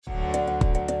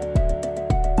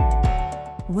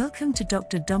Welcome to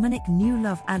Dr. Dominic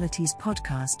Allotey's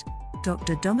podcast.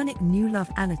 Dr. Dominic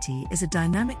Allotey is a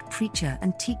dynamic preacher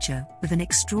and teacher with an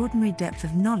extraordinary depth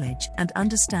of knowledge and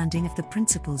understanding of the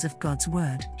principles of God's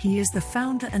Word. He is the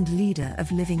founder and leader of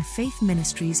Living Faith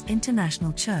Ministries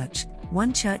International Church,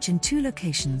 one church in two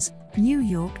locations, New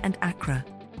York and Accra.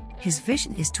 His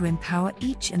vision is to empower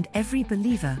each and every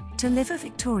believer to live a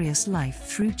victorious life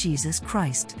through Jesus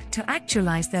Christ, to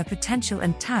actualize their potential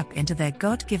and tap into their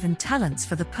God-given talents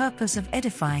for the purpose of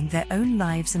edifying their own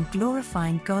lives and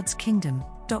glorifying God's kingdom.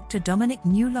 Dr. Dominic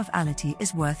Allotey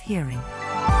is worth hearing.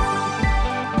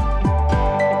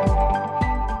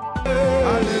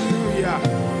 Hallelujah.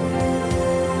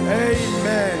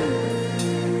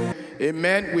 Amen.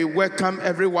 Amen. We welcome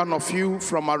every one of you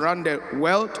from around the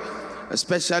world,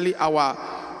 especially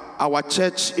our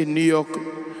church in New York.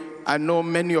 I know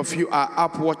many of you are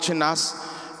up watching us.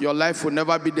 Your life will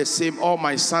never be the same. All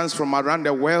my sons from around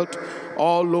the world,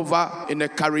 all over in the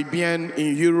Caribbean,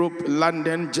 in Europe,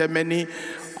 London, Germany,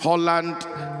 Holland,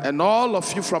 and all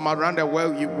of you from around the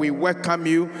world, we welcome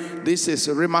you. This is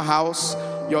Rima House.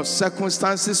 Your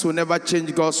circumstances will never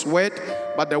change God's word,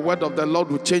 but the word of the Lord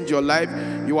will change your life.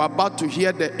 You are about to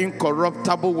hear the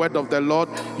incorruptible word of the Lord.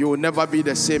 You will never be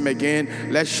the same again.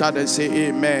 Let's shout and say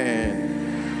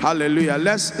amen. Hallelujah.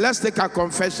 Let's take our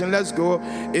confession. Let's go.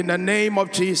 In the name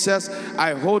of Jesus,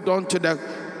 I hold on to the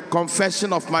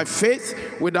confession of my faith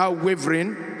without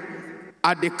wavering.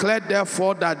 I declare,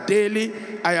 therefore, that daily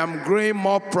I am growing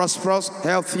more prosperous,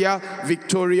 healthier,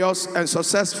 victorious, and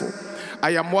successful.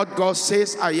 I am what God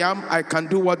says I am. I can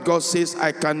do what God says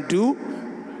I can do.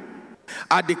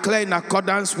 I declare in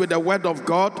accordance with the word of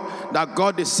God that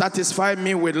God is satisfying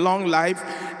me with long life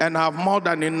and have more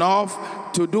than enough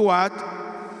to do what?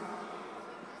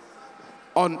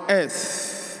 On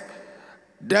earth.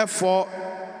 Therefore,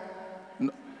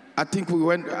 I think we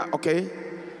went, okay.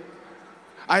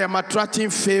 I am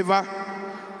attracting favor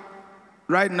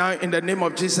right now in the name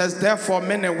of Jesus. Therefore,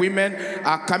 men and women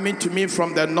are coming to me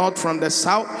from the north, from the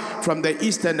south, from the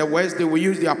east and the west. They will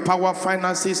use their power,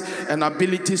 finances, and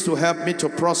abilities to help me to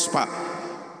prosper.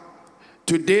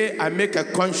 Today, I make a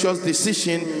conscious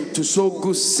decision to sow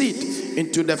good seed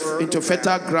into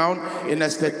fertile ground in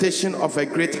expectation of a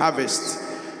great harvest.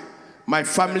 My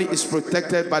family is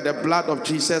protected by the blood of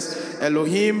Jesus.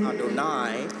 Elohim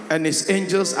Adonai and his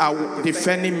angels are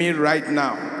defending me right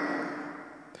now.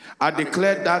 I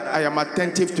declare that I am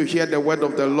attentive to hear the word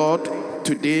of the Lord.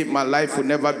 Today, my life will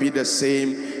never be the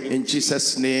same. In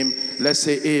Jesus' name, let's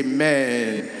say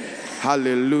amen.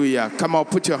 Hallelujah. Come on,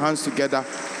 put your hands together.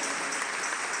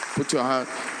 Put your hands.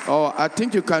 Oh, I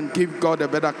think you can give God a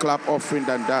better clap offering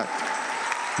than that.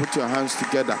 Put your hands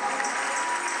together.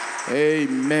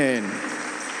 Amen.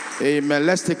 Amen.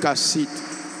 Let's take a seat.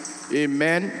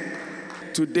 Amen.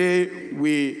 Today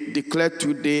we declare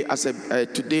today as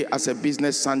a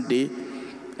business Sunday,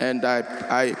 and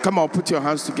I come on, put your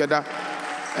hands together.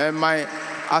 And my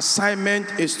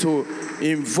assignment is to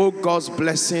invoke God's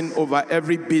blessing over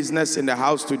every business in the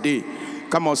house today.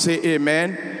 Come on, say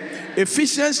amen.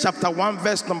 Ephesians chapter 1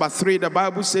 verse number 3, the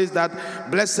Bible says that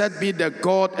blessed be the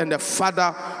God and the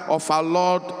Father of our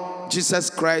Lord Jesus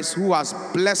Christ, who has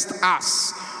blessed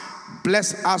us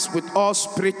with all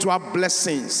spiritual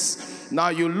blessings. Now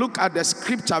you look at the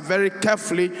scripture very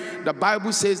carefully. The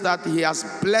Bible says that he has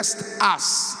blessed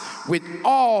us with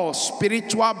all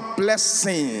spiritual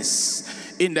blessings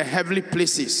in the heavenly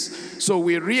places. So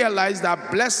we realize that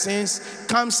blessings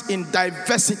comes in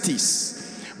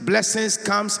diversities. Blessings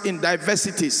comes in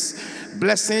diversities.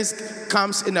 Blessings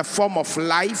comes in a form of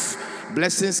life.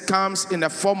 Blessings comes in the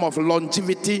form of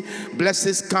longevity.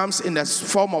 Blessings comes in the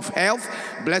form of health.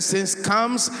 Blessings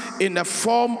comes in the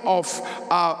form of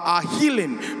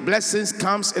healing. Blessings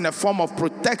comes in the form of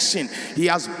protection. He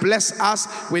has blessed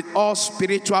us with all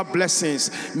spiritual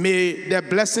blessings. May the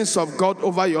blessings of God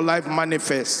over your life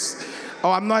manifest.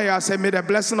 Oh, I'm not here. I say, may the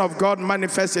blessing of God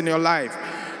manifest in your life.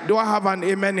 Do I have an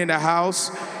amen in the house?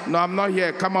 No, I'm not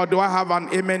here. Come on, do I have an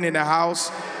amen in the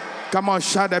house? Come on,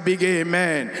 shout a big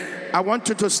amen. I want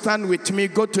you to stand with me.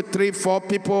 Go to 3-4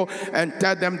 people and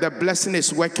tell them the blessing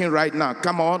is working right now.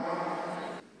 Come on.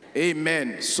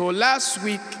 Amen. So last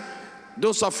week,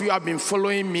 those of you who have been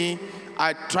following me,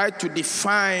 I tried to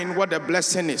define what the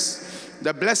blessing is.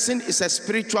 The blessing is a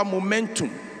spiritual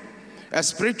momentum. A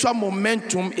spiritual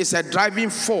momentum is a driving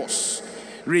force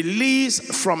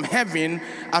released from heaven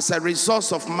as a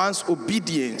result of man's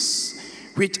obedience,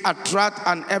 which attract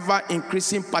an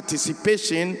ever-increasing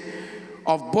participation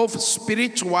of both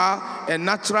spiritual and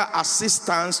natural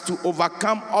assistance to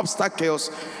overcome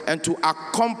obstacles and to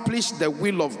accomplish the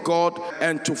will of God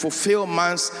and to fulfill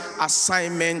man's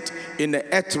assignment in the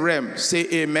earth realm. Say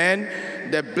amen.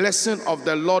 The blessing of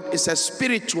the Lord is a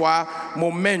spiritual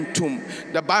momentum.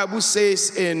 The Bible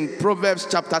says in Proverbs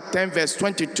chapter 10 verse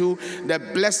 22, the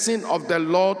blessing of the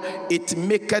Lord, it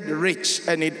maketh rich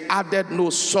and it added no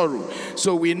sorrow.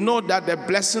 So we know that the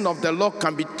blessing of the Lord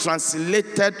can be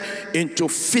translated into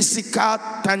physical,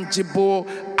 tangible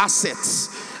assets.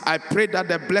 I pray that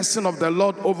the blessing of the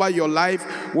Lord over your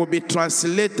life will be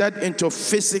translated into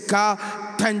physical,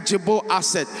 tangible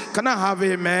asset. Can I have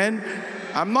amen?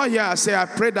 I'm not here. I say I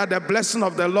pray that the blessing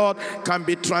of the Lord can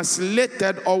be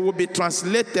translated or will be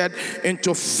translated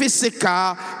into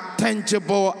physical,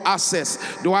 tangible assets.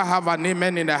 Do I have an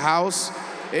amen in the house?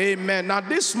 Amen. Now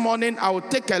this morning I will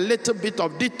take a little bit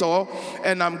of detour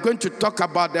and I'm going to talk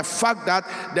about the fact that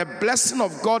the blessing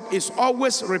of God is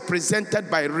always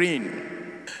represented by rain.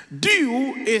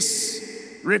 Dew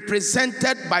is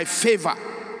represented by favor.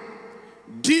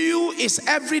 Dew is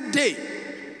every day.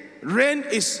 Rain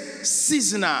is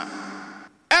seasonal.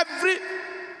 Every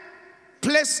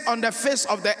place on the face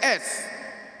of the earth,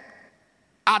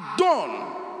 at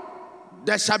dawn,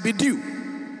 there shall be dew.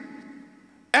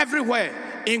 Everywhere,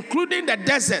 including the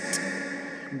desert.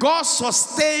 God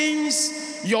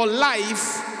sustains your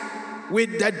life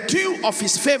with the dew of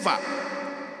his favor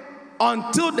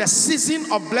until the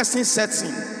season of blessing sets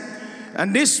in.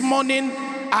 And this morning,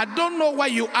 I don't know where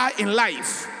you are in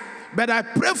life, but I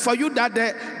pray for you that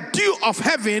the dew of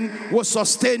heaven will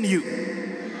sustain you.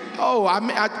 Oh,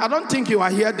 I don't think you are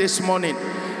here this morning.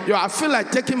 I feel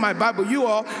like taking my Bible.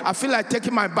 I feel like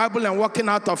taking my Bible and walking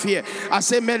out of here. I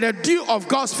say, may the dew of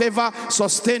God's favor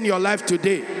sustain your life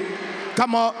today.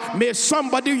 Come on, may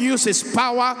somebody use his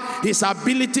power, his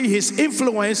ability, his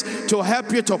influence to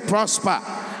help you to prosper.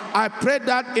 I pray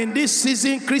that in this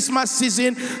season, Christmas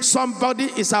season, somebody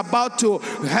is about to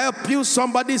help you.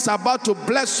 Somebody is about to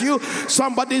bless you.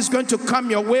 Somebody is going to come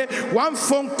your way. One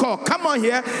phone call, come on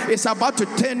here, is about to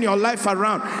turn your life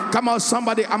around. Come on,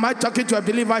 somebody. Am I talking to a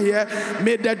believer here?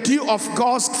 May the dew of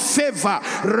God's favor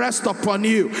rest upon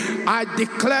you. I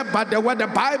declare by the word, the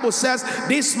Bible says,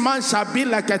 this man shall be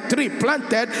like a tree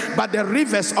planted by the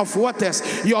rivers of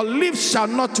waters. Your leaves shall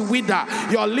not wither.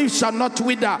 Your leaves shall not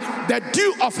wither. The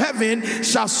dew of heaven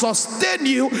shall sustain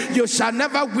you. You shall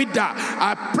never wither.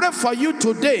 I pray for you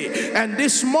today and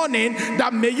this morning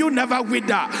that may you never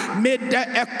wither. May the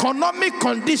economic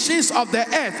conditions of the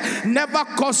earth never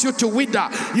cause you to wither.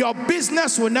 Your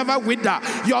business will never wither.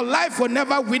 Your life will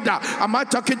never wither. Am I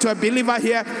talking to a believer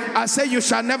here? I say you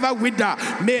shall never wither.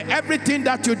 May everything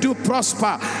that you do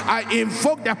prosper. I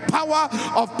invoke the power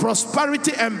of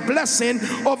prosperity and blessing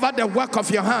over the work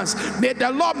of your hands. May the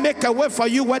Lord make a way for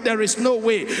you where there is no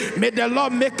way. May the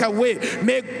Lord make a way.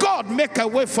 May God make a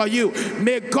way for you.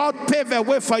 May God pave a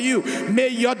way for you. May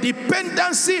your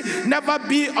dependency never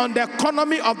be on the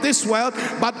economy of this world,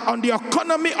 but on the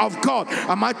economy of God.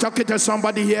 Am I talking to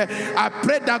somebody here? I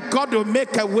pray that God will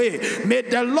make a way. May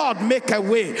the Lord make a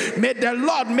way. May the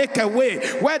Lord make a way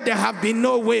where there have been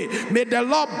no way. May the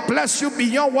Lord bless you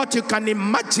beyond what you can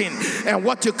imagine and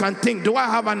what you can think. Do I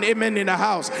have an amen in the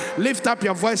house? Lift up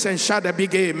your voice and shout a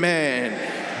big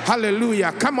amen.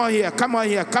 Hallelujah. Come on here, come on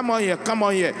here, come on here, come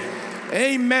on here.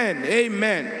 Amen,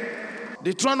 amen.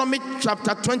 Deuteronomy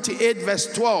chapter 28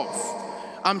 verse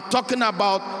 12. I'm talking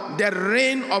about the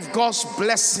rain of God's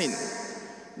blessing.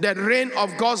 The rain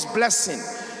of God's blessing.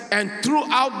 And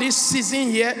throughout this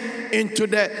season here, into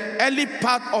the early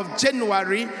part of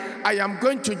January, I am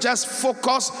going to just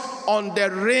focus on the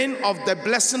rain of the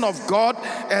blessing of God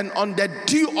and on the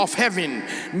dew of heaven.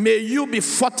 May you be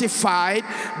fortified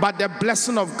by the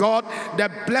blessing of God. The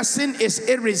blessing is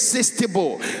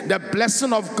irresistible. The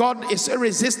blessing of God is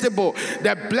irresistible.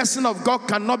 The blessing of God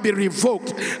cannot be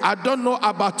revoked. I don't know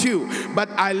about you,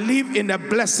 but I live in the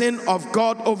blessing of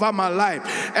God over my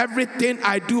life. Everything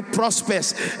I do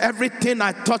prospers. Everything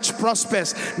I touch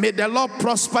prospers. May the Lord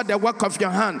prosper the work of your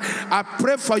hand. I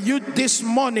pray for you this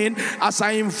morning as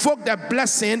I invoke the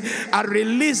blessing. I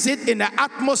release it in the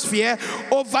atmosphere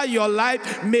over your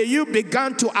life. May you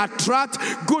begin to attract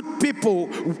good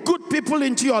people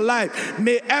into your life.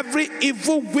 May every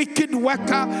evil, wicked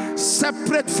worker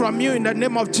separate from you in the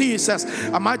name of Jesus.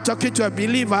 Am I talking to a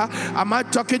believer? Am I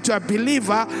talking to a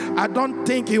believer? I don't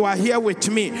think you are here with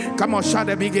me. Come on, shout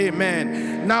a big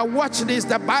amen. Now watch this.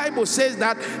 The Bible says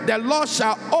that the Lord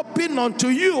shall open unto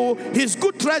you his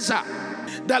good treasure.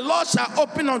 The Lord shall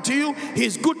open unto you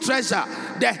his good treasure,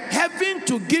 the heaven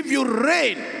to give you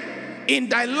rain in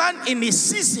thy land in his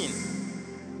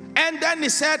season, And then he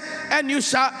said, and he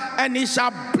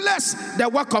shall bless the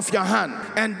work of your hand,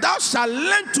 and thou shalt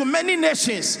lend to many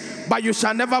nations, but you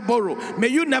shall never borrow. May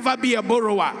you never be a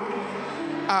borrower.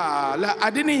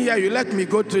 I didn't hear you. Let me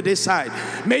go to this side.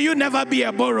 May you never be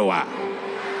a borrower.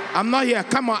 I'm not here.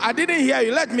 Come on. I didn't hear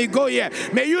you. Let me go here.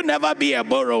 May you never be a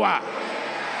borrower.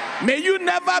 May you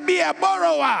never be a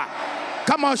borrower.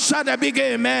 Come on, shout a big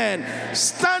amen.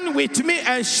 Stand with me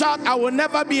and shout, I will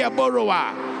never be a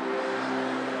borrower.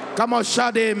 Come on,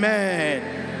 shout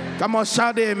amen. Come on,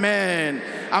 shout amen.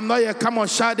 I'm not here. Come on,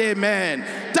 shout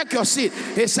amen. Take your seat.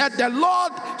 He said, the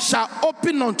Lord shall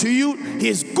open unto you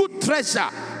his good treasure,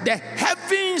 the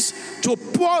heavens to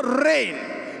pour rain.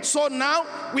 So now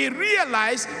we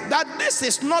realize that this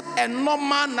is not a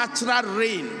normal natural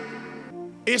rain.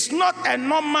 It's not a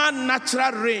normal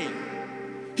natural rain.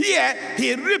 Here,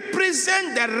 he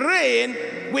represents the rain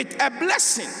with a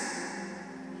blessing.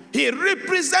 He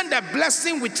represents the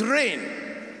blessing with rain.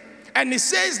 And he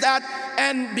says that,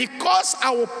 and because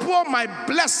I will pour my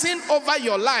blessing over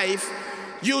your life,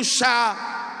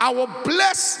 I will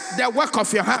bless the work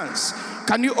of your hands.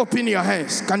 Can you open your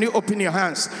hands? Can you open your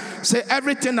hands? Say,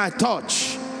 everything I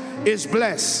touch is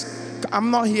blessed. I'm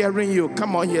not hearing you.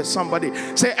 Come on here, somebody.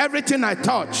 Say, everything I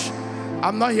touch.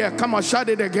 I'm not here. Come on, shout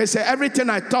it again. Say, everything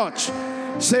I touch.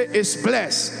 Say, it's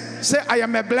blessed. Say, I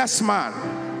am a blessed man.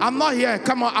 I'm not here.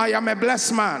 Come on, I am a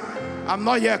blessed man. I'm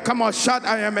not here. Come on, shout,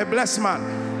 I am a blessed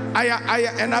man.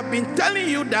 And I've been telling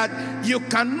you that you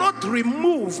cannot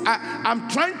remove. I'm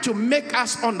trying to make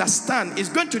us understand. It's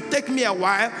going to take me a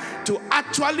while to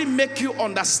actually make you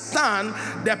understand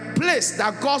the place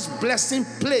that God's blessing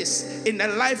plays in the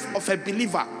life of a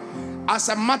believer. As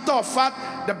a matter of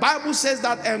fact, the Bible says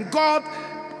that, and God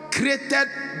created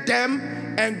them,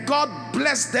 and God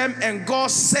blessed them, and God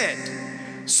said.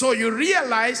 So you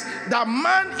realize that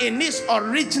man in his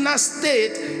original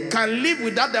state can live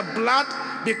without the blood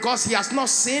because he has not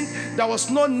sinned. There was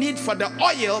no need for the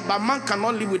oil, but man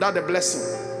cannot live without the blessing.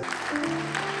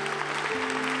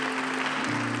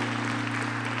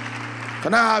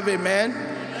 Can I have amen?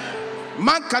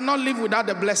 Man cannot live without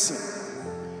the blessing.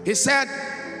 He said,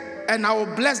 and I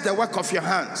will bless the work of your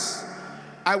hands.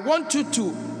 I want you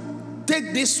to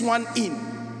take this one in.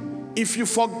 If you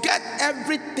forget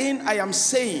everything I am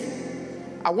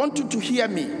saying, I want you to hear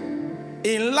me.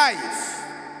 In life,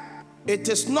 it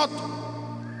is not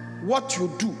what you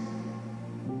do.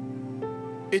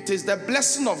 It is the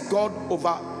blessing of God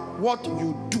over what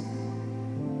you do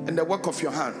and the work of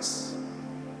your hands.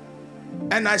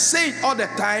 And I say it all the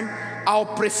time, I'll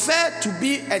prefer to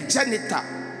be a janitor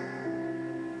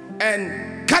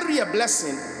and carry a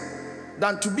blessing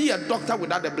than to be a doctor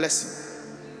without a blessing.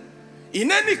 In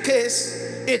any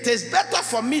case, it is better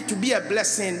for me to be a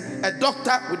blessing, a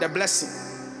doctor with a blessing.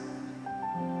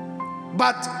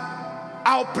 But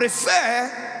I'll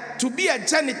prefer to be a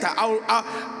janitor.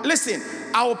 Listen,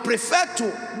 I will prefer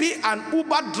to be an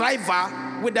Uber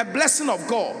driver with the blessing of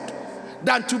God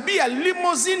than to be a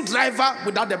limousine driver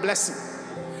without the blessing.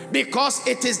 Because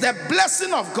it is the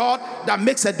blessing of God that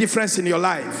makes a difference in your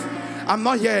life. I'm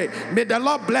not here. May the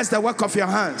Lord bless the work of your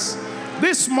hands.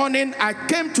 This morning, I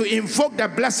came to invoke the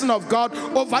blessing of God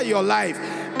over your life.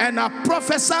 And I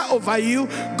prophesy over you,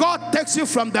 God takes you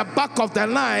from the back of the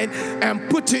line and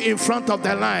puts you in front of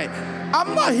the line.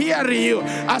 I'm not hearing you.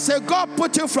 I say, God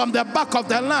put you from the back of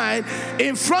the line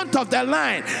in front of the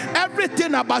line.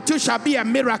 Everything about you shall be a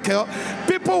miracle.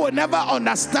 People will never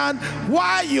understand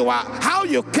why you are, how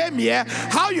you came here,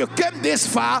 how you came this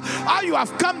far, how you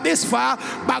have come this far,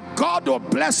 but God will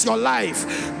bless your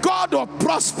life. God will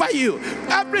prosper you.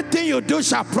 Everything you do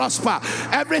shall prosper.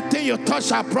 Everything you touch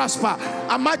shall prosper.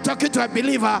 Am I talking to a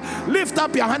believer? Lift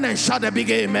up your hand and shout a big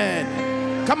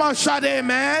amen. Come on, shout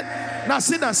amen. Now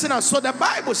sit down, sit down. So the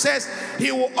Bible says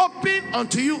he will open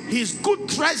unto you his good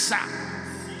treasure.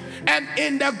 And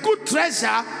in the good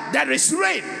treasure there is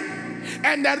rain.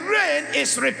 And the rain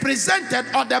is represented,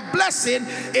 or the blessing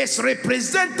is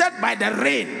represented by the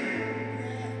rain.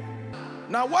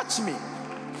 Now watch me.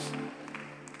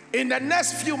 In the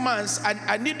next few months,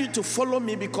 I need you to follow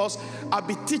me because I'll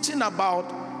be teaching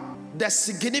about the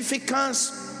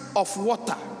significance of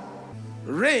water.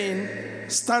 Rain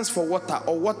stands for water,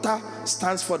 or water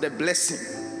stands for the blessing.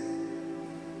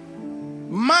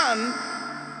 Man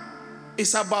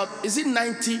is about, is it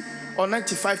 90 or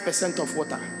 95% of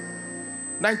water?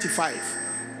 95,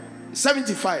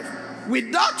 75.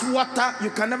 Without water,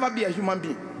 you can never be a human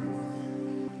being.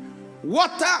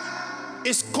 Water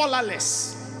is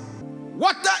colorless.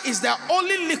 Water is the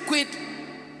only liquid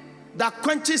that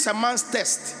quenches a man's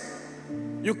thirst.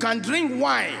 You can drink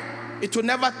wine, it will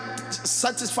never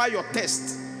satisfy your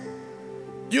thirst.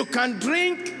 You can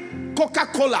drink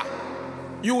Coca-Cola,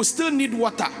 you will still need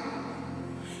water.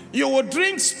 You will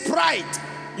drink Sprite,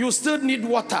 you still need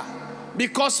water,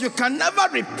 because you can never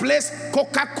replace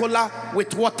Coca-Cola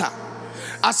with water.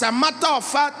 As a matter of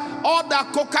fact, all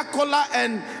that Coca-Cola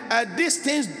and these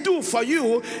things do for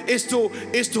you is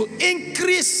to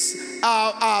increase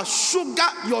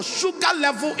your sugar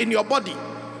level in your body.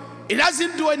 It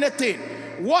doesn't do anything.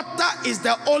 Water is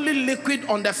the only liquid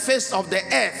on the face of the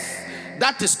earth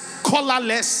that is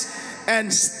colorless,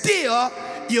 and still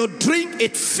you drink,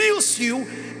 it fills you,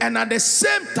 and at the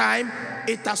same time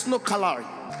it has no calorie.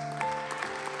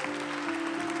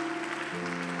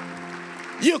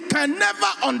 You can never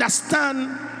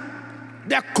understand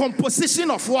the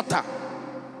composition of water.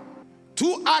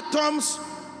 2 atoms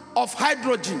of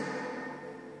hydrogen,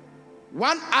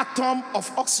 1 atom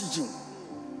of oxygen.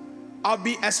 I'll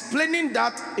be explaining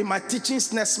that in my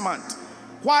teachings next month.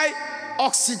 Why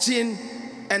oxygen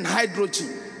and hydrogen?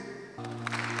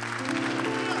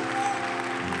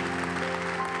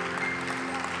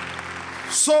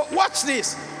 So watch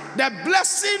this. The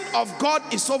blessing of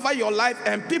God is over your life,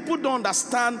 and people don't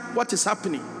understand what is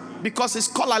happening because it's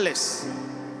colorless.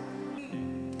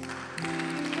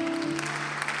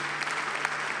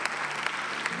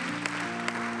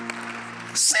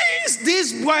 Since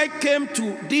this boy came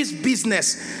to this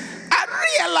business, I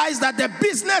realized that the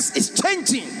business is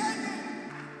changing.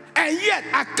 And yet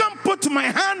I can't put my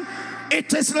hand.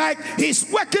 It is like he's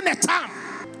working a charm.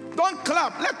 Don't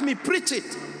clap. Let me preach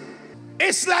it.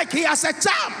 It's like he has a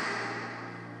charm.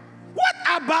 What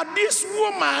about this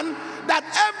woman that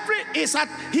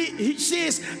she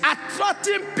is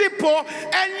attracting people,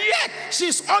 and yet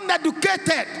she's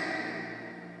uneducated,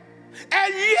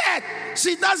 and yet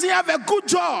she doesn't have a good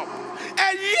job,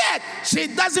 and yet she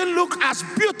doesn't look as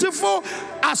beautiful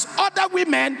as other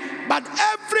women, but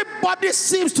everybody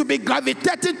seems to be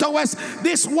gravitating towards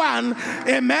this one.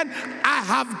 Amen. I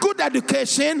have good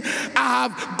education,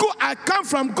 I come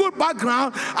from good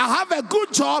background, I have a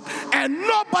good job, and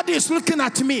nobody is looking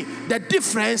at me. The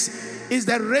difference is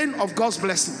the reign of God's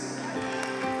blessing.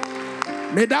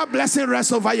 May that blessing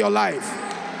rest over your life.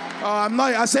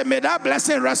 I say, may that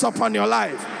blessing rest upon your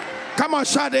life. Come on,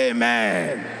 shout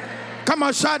amen. Come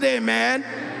on, shout amen.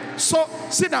 So,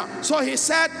 sit down. So he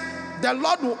said, the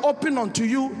Lord will open unto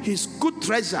you his good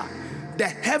treasure, the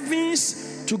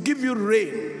heavens, to give you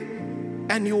rain,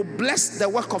 and he will bless the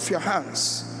work of your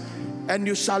hands, and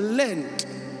you shall lend.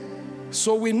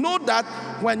 So we know that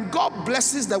when God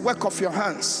blesses the work of your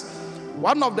hands,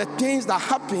 one of the things that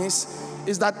happens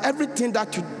is that everything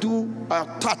that you do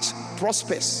touch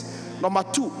prospers. Number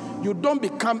 2, you don't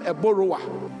become a borrower,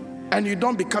 and you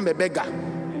don't become a beggar.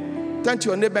 Turn to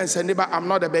your neighbor and say, neighbor, I'm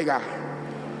not a beggar.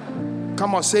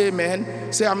 Come on, say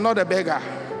amen. Say, I'm not a beggar.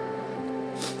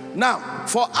 Now,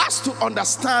 for us to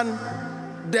understand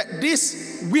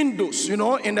these windows,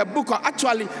 in the book of,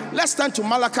 actually, let's turn to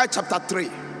Malachi chapter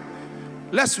 3.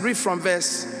 Let's read from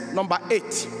verse number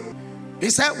 8. He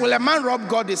said, will a man rob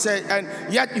God? He said,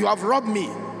 and yet you have robbed me.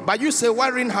 But you say,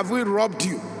 wherein have we robbed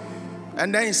you?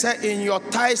 And then he said, in your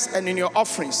tithes and in your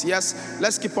offerings. Yes,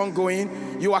 let's keep on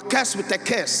going. You are cursed with a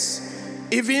curse.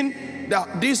 Even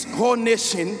this whole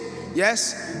nation.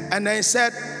 Yes. And then he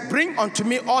said, bring unto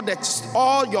me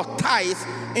all your tithe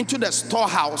into the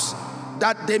storehouse,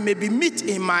 that there may be meat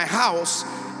in my house,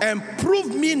 and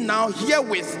prove me now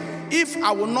herewith, if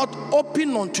I will not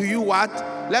open unto you what?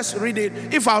 Let's read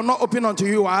it. If I will not open unto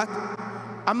you what?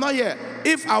 I'm not here.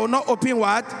 If I will not open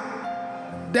what?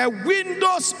 The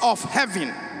windows of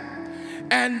heaven.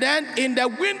 And then in the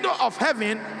window of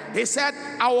heaven, he said,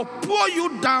 I will pour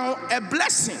you down a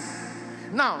blessing.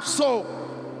 Now, so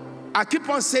I keep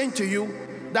on saying to you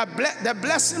that the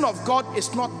blessing of God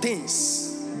is not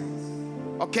things.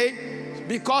 Okay?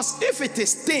 Because if it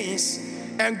is things,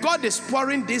 and God is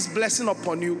pouring this blessing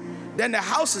upon you, then the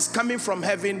house is coming from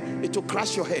heaven, it will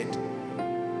crush your head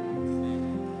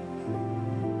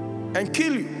and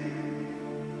kill you.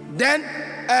 Then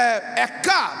a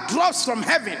car drops from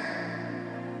heaven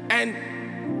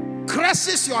and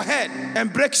crushes your head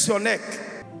and breaks your neck.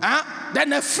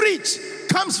 Then a fridge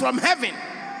comes from heaven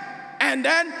and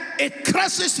then it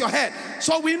crushes your head.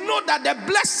 So we know that the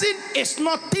blessing is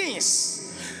not things.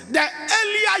 The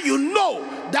earlier you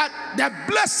know that the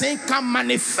blessing can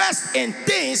manifest in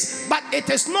things, but it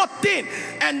is not thing.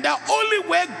 And the only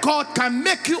way God can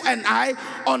make you and I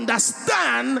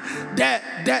understand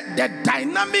the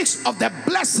dynamics of the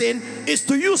blessing is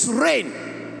to use rain.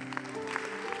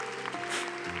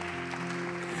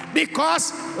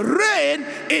 Because rain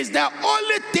is the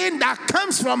only thing that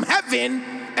comes from heaven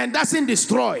and doesn't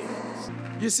destroy.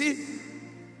 You see,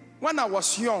 when I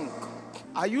was young,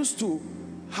 I used to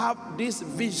have this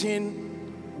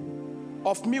vision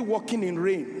of me walking in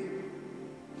rain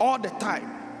all the time.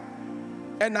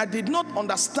 And I did not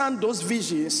understand those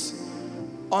visions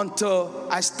until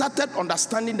I started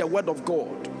understanding the word of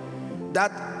God.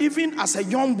 That even as a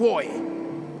young boy,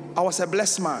 I was a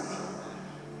blessed man.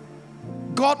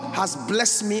 God has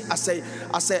blessed me as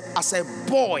a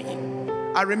boy.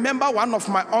 I remember one of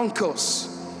my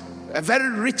uncles, a very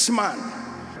rich man.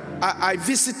 I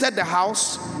visited the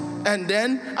house, and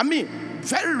then,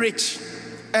 very rich.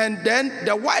 And then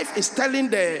the wife is telling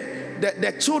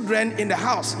the children in the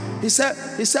house, he said,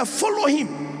 follow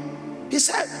him. He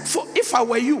said, if I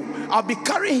were you, I'll be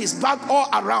carrying his bag all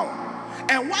around.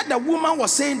 And while the woman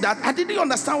was saying that, I didn't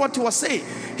understand what he was saying.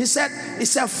 He said,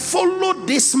 follow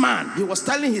this man. He was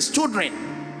telling his children.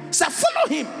 He said, follow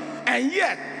him. And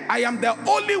yet, I am the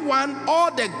only one,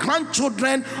 all the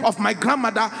grandchildren of my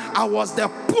grandmother, I was the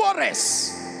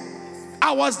poorest.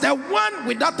 I was the one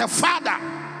without a father.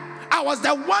 I was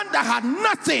the one that had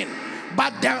nothing.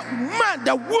 But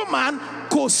the woman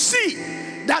could see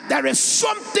that there is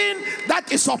something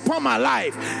that is upon my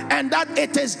life, and that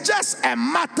it is just a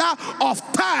matter of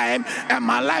time and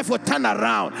my life will turn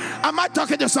around. Am I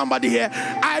talking to somebody here?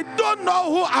 I don't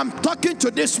know who I'm talking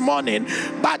to this morning,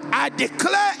 but I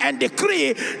declare and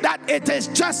decree that it is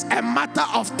just a matter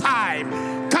of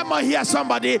time. Come on here,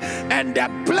 somebody, and the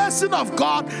blessing of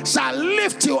God shall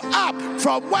lift you up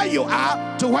from where you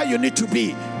are to where you need to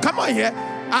be. Come on here.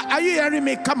 Are you hearing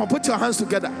me? Come on, put your hands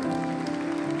together.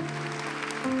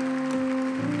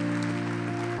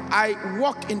 I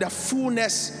walk in the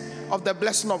fullness of the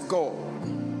blessing of God.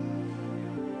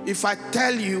 If I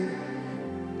tell you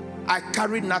I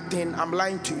carry nothing, I'm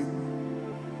lying to you.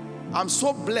 I'm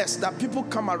so blessed that people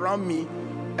come around me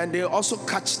and they also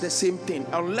catch the same thing,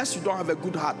 unless you don't have a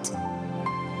good heart.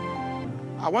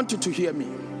 I want you to hear me.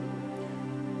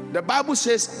 The Bible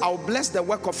says, I'll bless the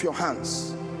work of your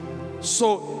hands.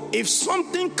 So if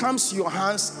something comes to your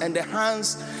hands and the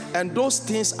hands and those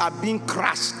things are being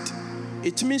crushed,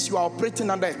 it means you are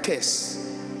operating under a curse.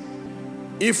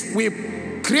 If we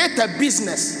create a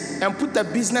business and put the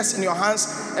business in your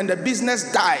hands and the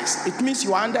business dies, it means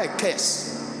you are under a curse.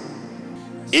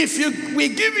 If we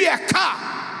give you a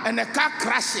car and the car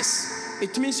crashes,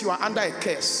 it means you are under a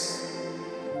curse.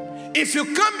 If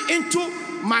you come into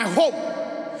my home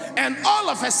and all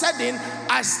of a sudden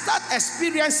I start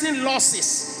experiencing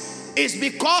losses, it's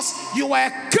because you were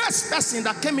a cursed person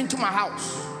that came into my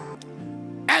house.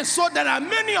 And so there are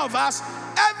many of us,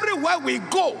 everywhere we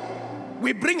go,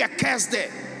 we bring a curse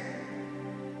there.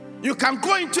 You can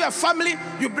go into a family,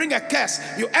 you bring a curse.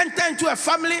 You enter into a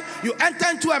family, you enter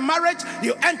into a marriage,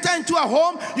 you enter into a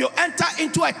home, you enter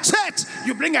into a church,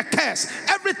 you bring a curse.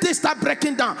 Everything starts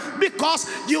breaking down because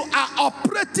you are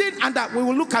operating under, we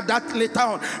will look at that later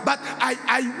on. But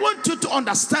I want you to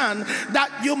understand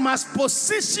that you must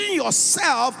position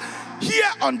yourself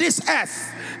here on this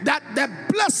earth, that the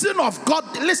blessing of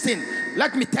God, listen,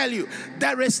 let me tell you,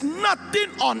 there is nothing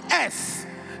on earth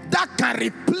that can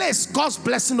replace God's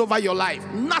blessing over your life.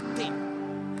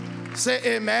 Nothing.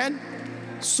 Say amen.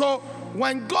 So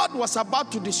when God was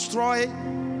about to destroy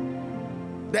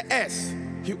the earth,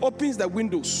 he opens the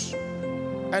windows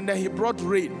and then he brought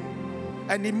rain,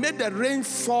 and he made the rain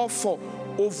fall for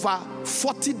over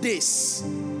 40 days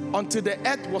until the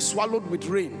earth was swallowed with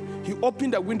rain. He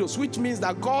opened the windows, which means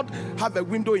that God have a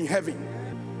window in heaven.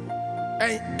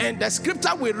 And the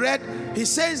scripture we read, he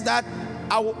says that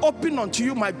I will open unto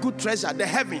you my good treasure, the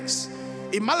heavens.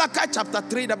 In Malachi chapter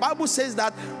 3, the Bible says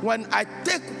that when I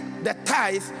take the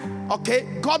tithe, okay,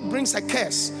 God brings a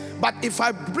curse. But if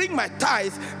I bring my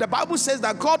tithe, the Bible says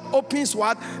that God opens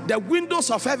what? The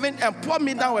windows of heaven and pour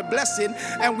me down a blessing.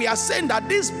 And we are saying that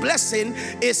this blessing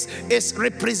is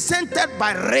represented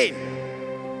by rain.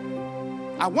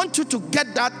 I want you to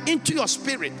get that into your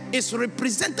spirit. It's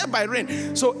represented by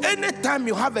rain. So anytime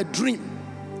you have a dream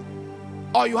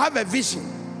or you have a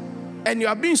vision and you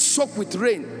are being soaked with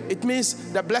rain, it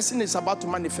means the blessing is about to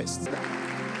manifest.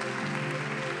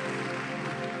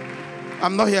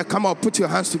 I'm not here. Come on, put your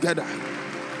hands together.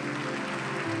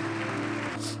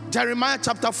 Jeremiah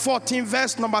chapter 14,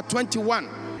 verse number 21.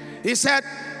 He said,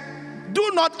 do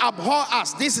not abhor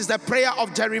us. This is the prayer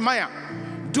of Jeremiah.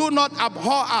 Do not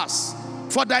abhor us.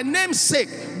 For thy name's sake,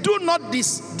 do not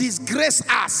disgrace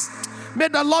us. May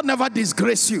the Lord never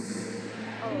disgrace you.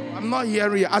 Oh, I'm not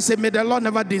hearing you. I say, may the Lord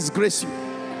never disgrace you.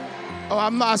 Oh,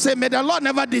 I'm not. I say, may the Lord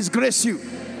never disgrace you.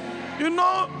 You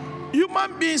know,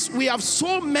 human beings, we have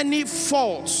so many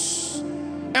faults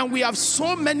and we have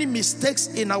so many mistakes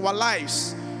in our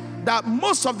lives that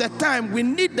most of the time we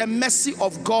need the mercy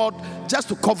of God just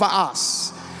to cover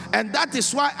us. And that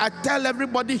is why I tell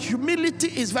everybody humility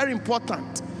is very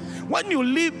important. When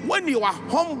you are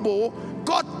humble,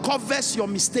 God covers your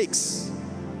mistakes.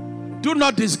 Do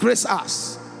not disgrace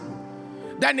us.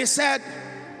 Then he said,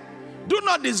 do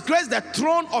not disgrace the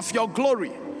throne of your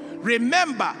glory.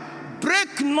 Remember,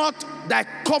 break not thy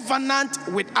covenant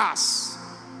with us.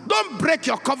 Don't break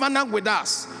your covenant with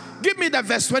us. Give me the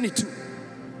verse 22.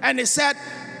 And he said,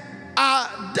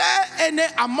 are there any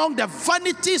among the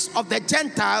vanities of the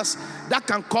Gentiles that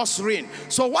can cause rain?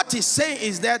 So what he's saying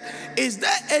is that, is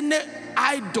there any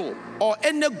idol or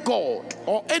any god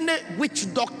or any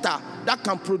witch doctor that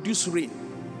can produce rain?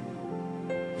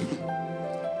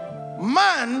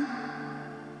 Man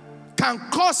can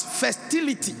cause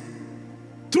fertility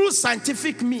through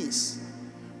scientific means,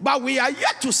 but we are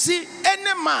yet to see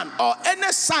any man or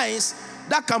any science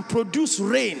that can produce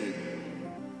rain.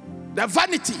 The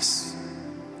vanities.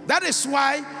 That is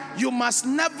why you must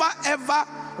never ever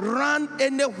run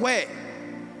anywhere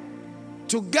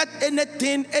to get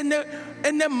anything,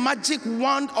 any magic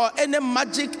wand or any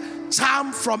magic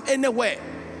charm from anywhere.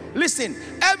 Listen,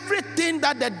 everything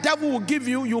that the devil will give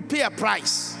you, you pay a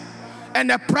price. And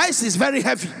the price is very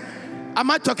heavy.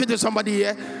 Am I talking to somebody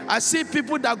here? I see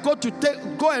people that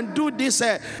go and do this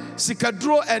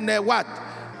sikadro and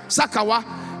sakawa,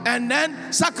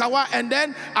 and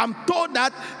then I'm told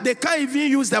that they can't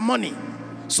even use the money.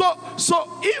 So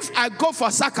if I go for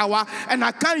sakawa and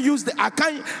I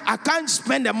can't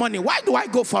spend the money, why do I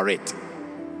go for it?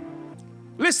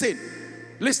 Listen,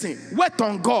 wait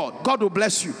on God. God will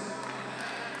bless you.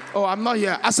 Oh, I'm not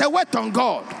here. I said wait on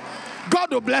God.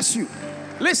 God will bless you.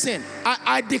 Listen,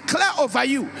 I declare over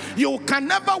you, you can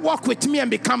never walk with me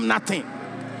and become nothing.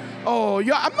 Oh,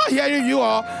 I'm not hearing you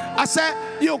all. I said,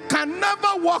 you can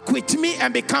never walk with me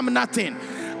and become nothing.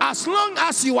 As long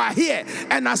as you are here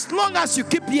and as long as you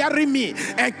keep hearing me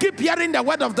and keep hearing the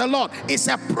word of the Lord, it's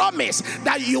a promise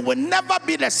that you will never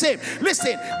be the same.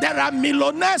 Listen, there are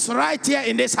millionaires right here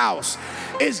in this house.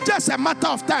 It's just a matter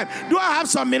of time. Do I have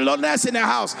some millionaires in the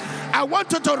house? I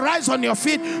want you to rise on your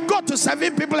feet, go to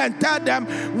 7 people and tell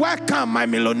them, welcome my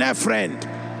millionaire friend.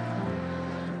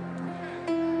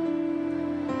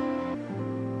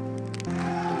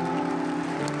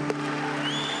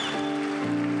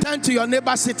 Turn to your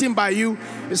neighbor sitting by you.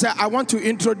 You say, I want to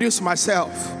introduce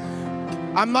myself.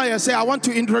 I'm not here. Say, I want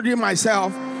to introduce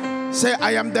myself. Say,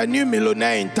 I am the new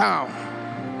millionaire in town.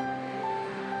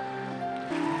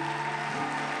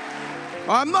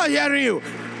 Oh, I'm not hearing you.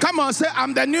 Come on, say,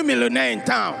 I'm the new millionaire in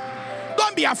town.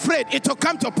 Don't be afraid. It will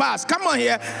come to pass. Come on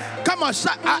here. Come on.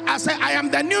 I say, I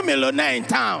am the new millionaire in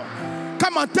town.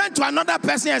 Come on, turn to another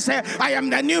person and say, I am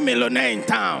the new millionaire in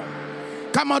town.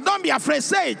 Come on, don't be afraid.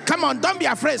 Say it. Come on, don't be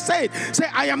afraid. Say it. Say,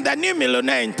 I am the new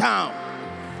millionaire in town.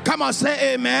 Come on,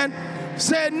 say amen.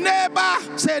 Say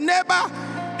neighbor. Say neighbor.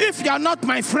 If you are not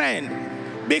my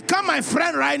friend, become my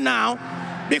friend right now,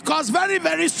 because very,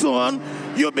 very soon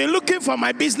you'll be looking for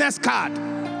my business card.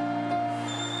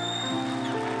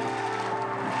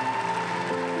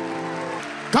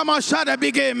 Come on, shout a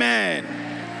big amen.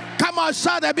 Come on,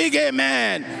 shout a big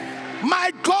amen.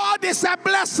 My God is a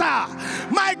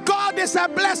blesser. My God is a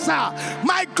blesser.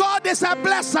 My God is a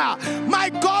blesser. My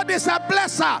God is a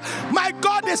blesser. My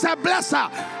God is a blesser.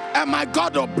 And my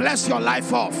God will bless your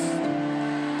life off.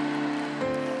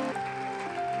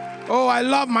 Oh, I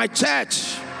love my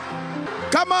church.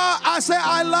 Come on, I say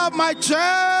I love my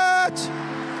church.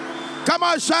 Come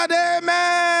on, shout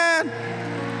amen.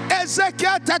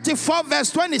 Ezekiel 34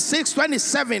 verse 26,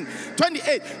 27,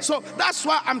 28. So that's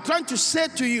why I'm trying to say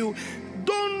to you,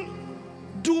 don't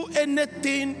do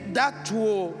anything that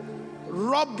will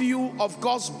rob you of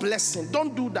God's blessing.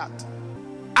 Don't do that.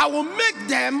 I will make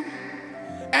them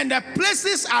and the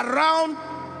places around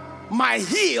my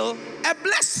hill a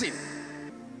blessing.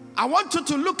 I want you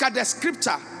to look at the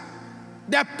scripture.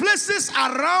 The places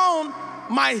around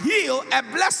my hill a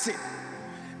blessing.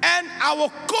 And I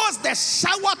will cause the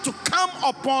shower to come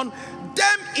upon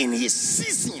them in his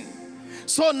season.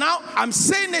 So now I'm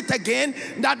saying it again,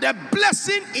 that the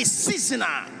blessing is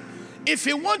seasonal. If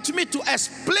you want me to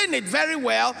explain it very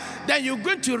well, then you're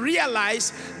going to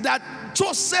realize that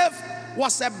Joseph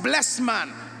was a blessed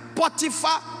man.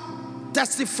 Potiphar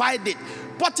testified it.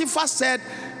 Potiphar said,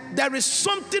 there is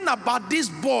something about this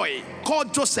boy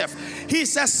called Joseph.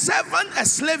 He's a servant, a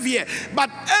slave here, but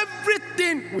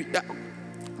everything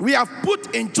we have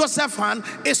put in Joseph's hand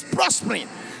is prospering.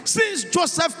 Since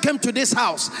Joseph came to this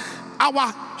house, our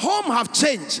home have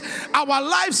changed. Our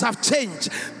lives have changed.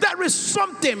 There is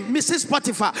something, Mrs.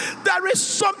 Potiphar, there is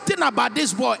something about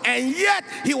this boy, and yet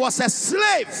he was a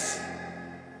slave.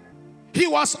 He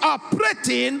was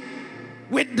operating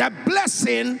with the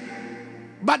blessing,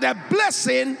 but the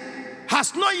blessing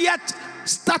has not yet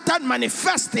started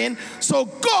manifesting, so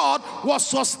God was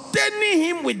sustaining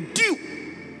him with dew.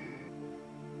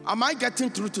 Am I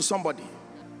getting through to somebody?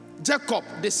 Jacob,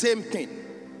 the same thing.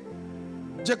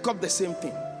 Jacob, the same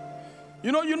thing.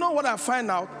 You know what I find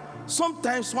out?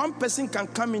 Sometimes one person can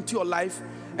come into your life,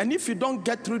 and if you don't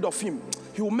get rid of him,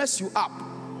 he will mess you up.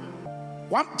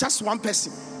 Just one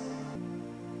person.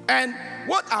 And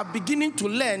what I'm beginning to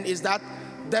learn is that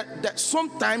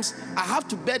sometimes I have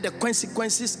to bear the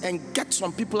consequences and get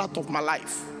some people out of my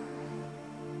life.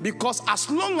 Because as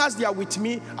long as they are with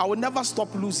me, I will never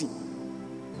stop losing.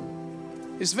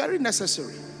 It's very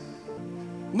necessary.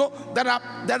 No, there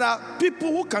are people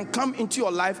who can come into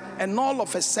your life and all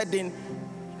of a sudden,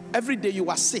 every day you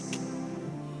are sick.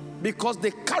 Because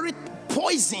they carry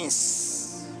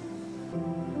poisons.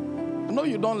 I know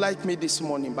you don't like me this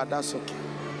morning, but that's okay.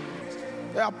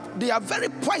 They are very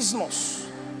poisonous.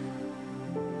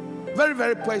 Very,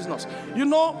 very poisonous. You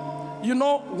know,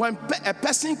 when a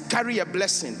person carry a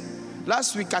blessing.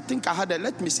 Last week, I think I had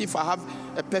let me see if I have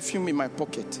a perfume in my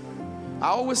pocket. I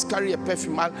always carry a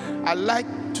perfume. I like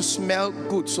to smell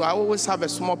good, so I always have a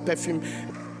small perfume.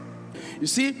 You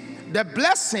see, the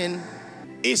blessing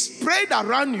is sprayed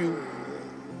around you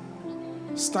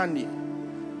standing.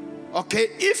 Okay,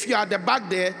 if you are at the back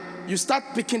there, you start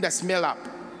picking the smell up.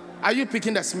 Are you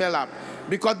picking the smell up?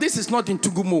 Because this is not in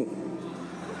Tugumu.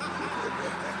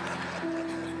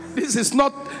 This is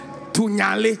not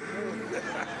Tunyale.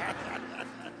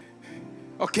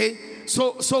 Okay,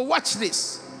 so watch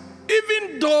this.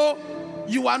 Even though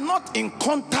you are not in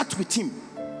contact with him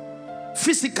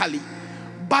physically,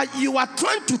 but you are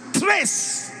trying to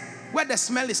trace where the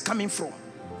smell is coming from.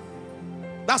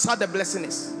 That's how the blessing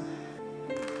is.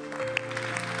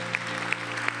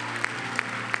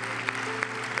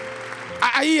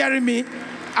 Are you hearing me?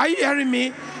 Are you hearing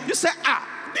me? You say,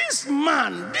 this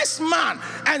man.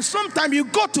 And sometimes you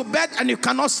go to bed and you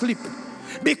cannot sleep.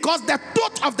 Because the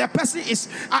thought of the person is,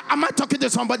 am I talking to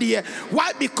somebody here?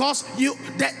 Why? Because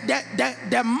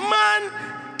the man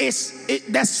is,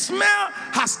 the smell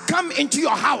has come into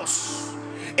your house.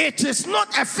 It is not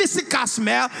a physical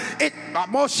smell.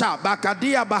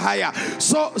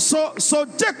 So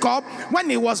Jacob,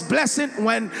 when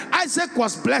Isaac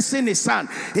was blessing his son,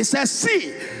 he says,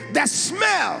 see, the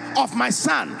smell of my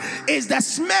son is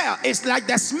like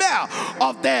the smell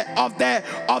of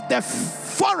the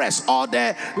forest or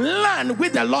the land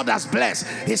which the Lord has blessed.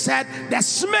 He said, the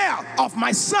smell of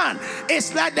my son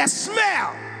is like the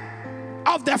smell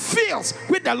of the fields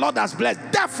which the Lord has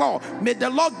blessed. Therefore, may the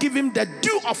Lord give him the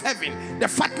dew of heaven, the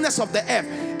fatness of the earth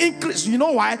increase. You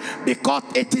know why? Because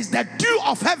it is the dew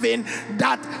of heaven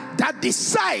that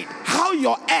decide how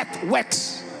your earth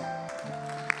works.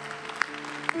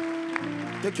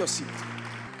 Take your seat.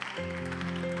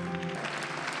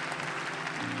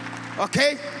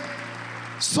 Okay?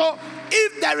 So,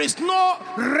 if there is no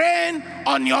rain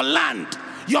on your land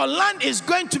is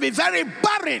going to be very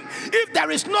barren. If there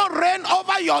is no rain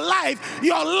over your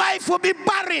life will be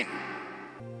barren.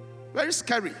 Very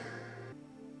scary.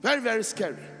 Very, very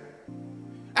scary.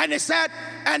 And he said,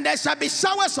 and there shall be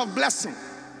showers of blessing.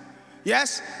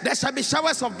 Yes, there shall be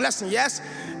showers of blessing. Yes,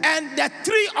 and the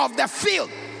tree of the field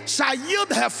shall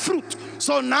yield her fruit.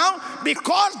 So now,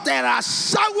 because there are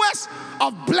showers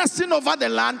of blessing over the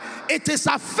land, it is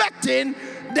affecting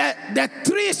the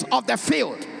trees of the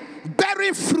field,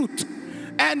 bearing fruit,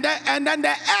 and then the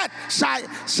earth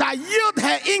shall yield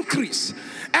her increase,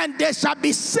 and they shall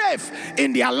be safe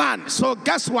in their land. So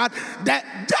guess what?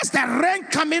 Just the rain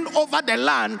coming over the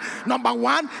land, number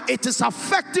one, it is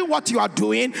affecting what you are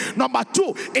doing. Number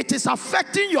two, it is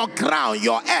affecting your ground,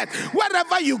 your earth.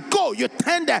 Wherever you go, you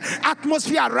turn the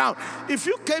atmosphere around. If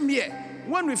you came here,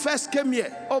 when we first came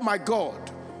here, oh my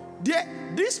God,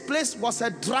 this place was a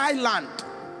dry land.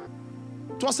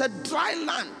 It was a dry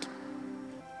land.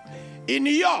 In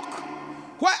New York,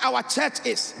 where our church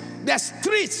is, the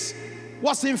streets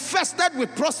was infested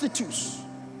with prostitutes.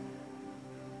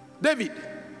 David,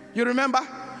 you remember?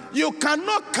 You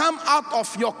cannot come out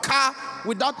of your car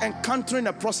without encountering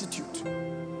a prostitute.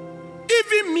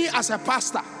 Even me as a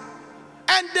pastor.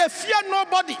 And they fear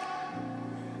nobody.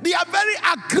 They are very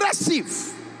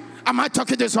aggressive. Am I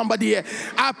talking to somebody here?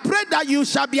 I pray that you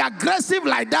shall be aggressive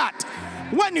like that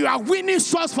when you are winning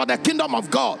souls for the kingdom of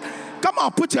God. Come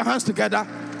on, put your hands together.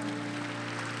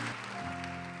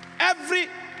 Every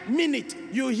minute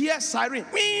you hear siren,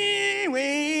 wee,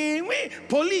 wee, wee,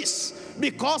 police,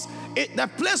 because the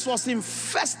place was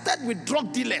infested with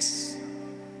drug dealers.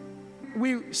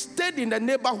 We stayed in the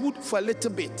neighborhood for a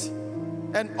little bit,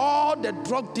 and all the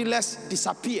drug dealers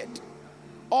disappeared.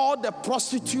 all the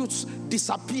prostitutes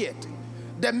disappeared.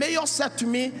 The mayor said to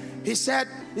me, he said,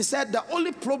 the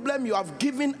only problem you have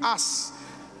given us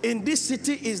in this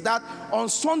city is that on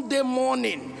Sunday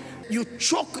morning, you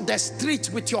choke the streets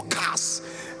with your cars.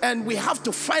 And we have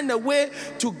to find a way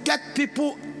to get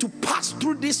people to pass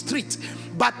through this street.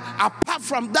 But apart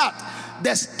from that,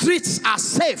 the streets are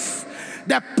safe.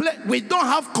 We don't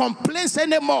have complaints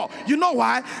anymore. You know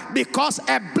why? Because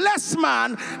a blessed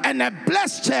man and a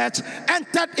blessed church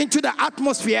entered into the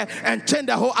atmosphere and changed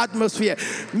the whole atmosphere.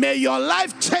 May your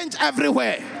life change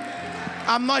everywhere.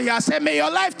 I'm not here. I say, may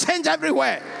your life change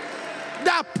everywhere.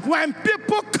 That when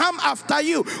people come after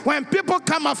you,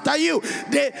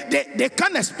 they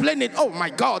can't explain it. Oh my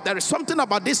God, there is something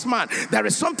about this man. There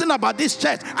is something about this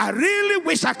church. I really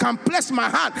wish I can place my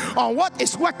hand on what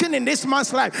is working in this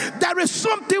man's life. There is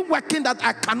something working that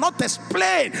I cannot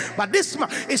explain. But this man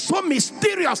is so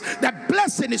mysterious. The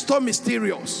blessing is so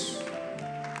mysterious.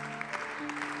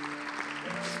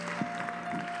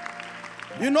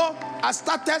 You know, I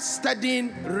started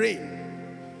studying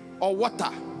rain or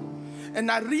water. And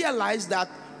I realized that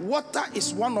water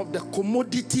is one of the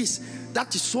commodities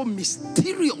that is so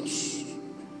mysterious.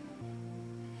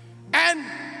 And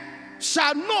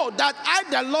shall know that I,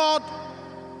 the Lord,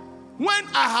 when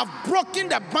I have broken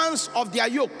the bands of their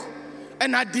yoke,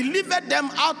 and I delivered them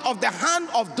out of the hand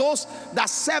of those that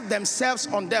serve themselves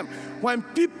on them. When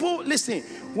people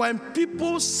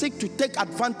seek to take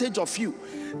advantage of you,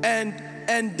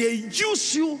 and they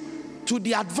use you to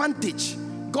the advantage,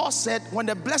 God said, when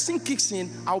the blessing kicks in,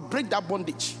 I'll break that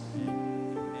bondage.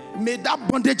 May that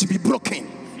bondage be broken.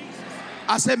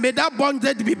 I said, may that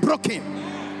bondage be broken.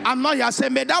 I'm not here. I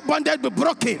said, may that bondage be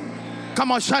broken.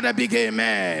 Come on, shout a big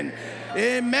amen.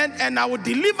 Amen. And I will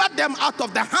deliver them out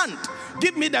of the hand.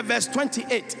 Give me the verse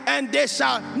 28. And they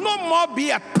shall no more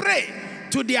be a prey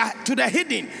to the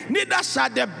hidden, neither shall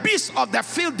the beasts of the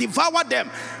field devour them,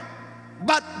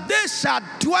 but they shall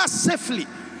dwell safely,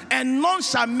 and none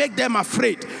shall make them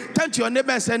afraid. Turn to your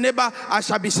neighbor and say, neighbor, I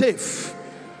shall be safe,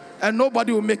 and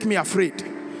nobody will make me afraid.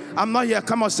 I'm not here.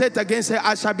 Come on, say it again. Say,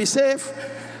 I shall be safe,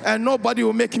 and nobody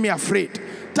will make me afraid.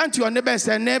 Turn to your neighbor and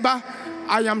say, neighbor,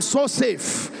 I am so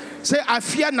safe. Say, I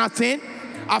fear nothing.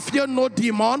 I fear no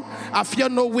demon. I fear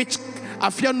no witch. I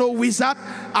fear no wizard.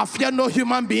 I fear no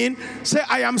human being. Say,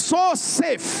 I am so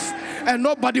safe, and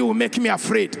nobody will make me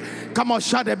afraid. Come on,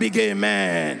 shout a big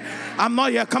amen. I'm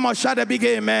not here. Come on, shout a big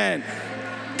amen.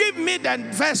 Give me the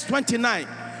verse 29.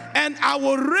 And I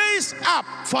will raise up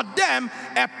for them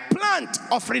a plant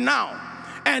of renown,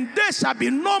 and they shall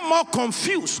be no more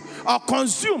confused or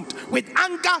consumed with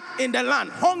anger in the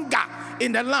land, hunger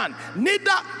in the land,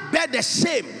 neither bear the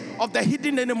shame of the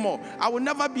hidden anymore. I will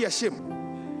never be ashamed.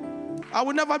 I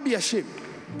will never be ashamed.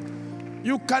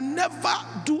 You can never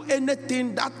do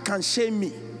anything that can shame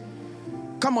me.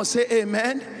 Come on, say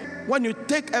amen. When you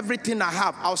take everything I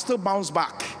have, I'll still bounce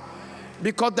back.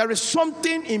 Because there is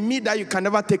something in me that you can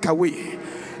never take away.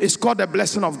 It's called the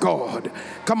blessing of God.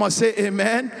 Come on, say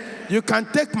amen. You can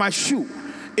take my shoe.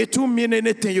 It won't mean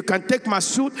anything. You can take my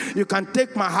suit. You can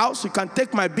take my house. You can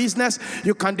take my business.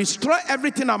 You can destroy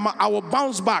everything. I will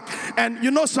bounce back. And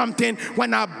you know something?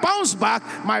 When I bounce back,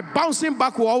 my bouncing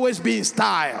back will always be in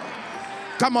style.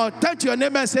 Come on, turn to your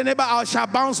neighbor and say, neighbor, I shall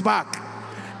bounce back,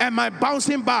 and my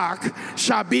bouncing back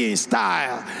shall be in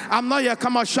style. I'm not here.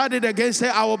 Come on, shout it again. Say,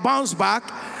 I will bounce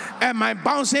back, and my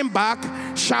bouncing back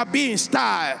shall be in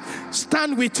style.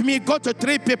 Stand with me. Go to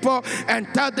 3 people and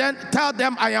tell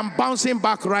them I am bouncing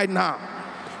back right now.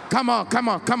 Come on, come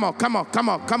on, come on, come on, come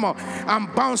on, come on. I'm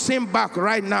bouncing back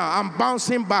right now. I'm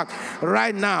bouncing back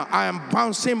right now. I am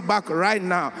bouncing back right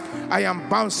now. I am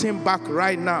bouncing back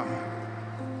right now.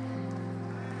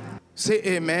 Say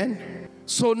amen.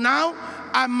 So now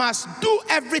I must do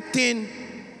everything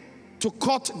to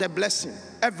cut the blessing.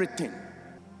 Everything.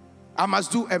 I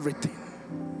must do everything.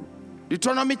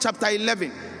 Deuteronomy chapter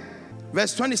 11,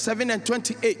 verse 27 and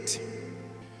 28.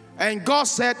 And God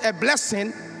said, a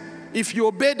blessing if you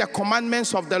obey the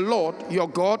commandments of the Lord your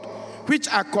God, which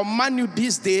I command you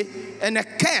this day, and a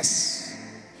curse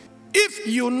if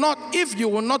you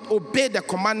will not obey the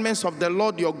commandments of the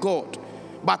Lord your God,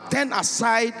 but turn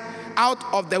aside out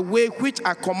of the way which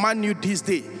I command you this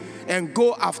day, and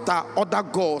go after other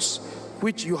gods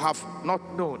which you have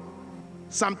not known.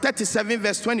 Psalm 37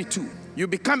 verse 22. You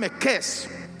become a curse.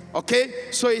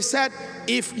 Okay? So he said,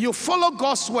 if you follow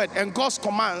God's word and God's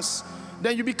commands,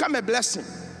 then you become a blessing.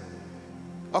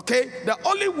 Okay? The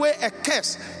only way a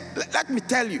curse, let me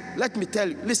tell you,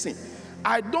 listen,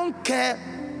 I don't care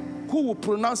who will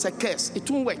pronounce a curse. It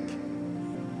won't work.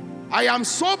 I am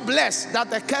so blessed that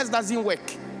the curse doesn't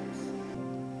work.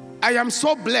 I am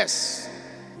so blessed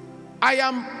I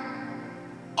am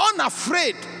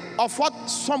unafraid of what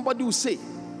somebody will say.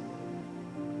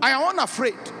 I am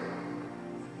unafraid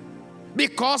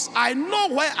because I know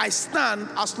where I stand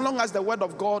as long as the word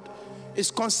of God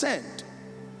is concerned.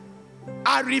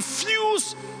 I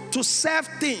refuse to serve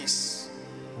things.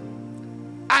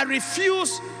 I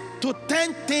refuse to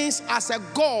turn things as a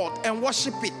god and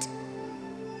worship it.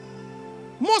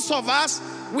 Most of us,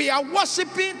 we are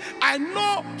worshiping. I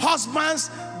know husbands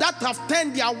that have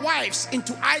turned their wives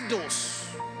into idols,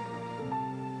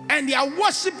 and they are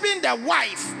worshiping their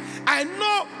wife. I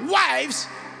know wives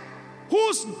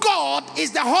whose god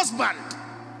is the husband.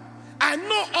 I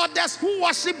know others who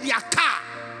worship their car.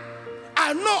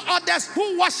 I know others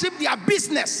who worship their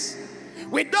business,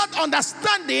 without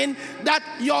understanding that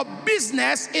your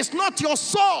business is not your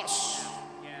source.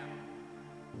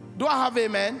 Do I have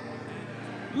amen?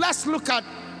 Let's look at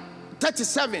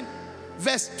 37,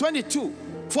 verse 22.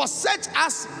 For such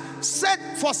as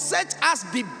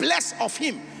be blessed of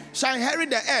him shall inherit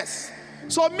the earth.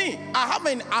 So me,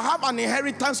 I have an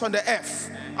inheritance on the earth.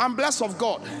 I'm blessed of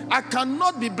God. I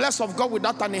cannot be blessed of God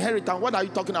without an inheritance. What are you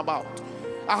talking about?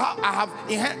 I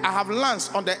have lands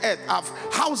on the earth. I have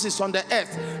houses on the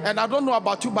earth. And I don't know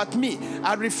about you, but me,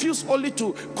 I refuse only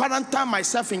to quarantine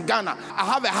myself in Ghana. I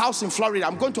have a house in Florida.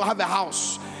 I'm going to have a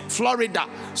house Florida,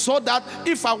 so that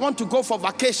if I want to go for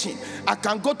vacation, I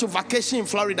can go to vacation in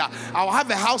Florida. I'll have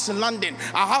a house in London.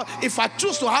 If I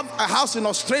choose to have a house in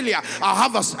Australia,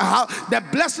 I'll have the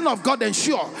blessing of God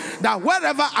ensure that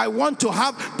wherever I want to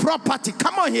have property,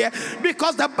 come on here,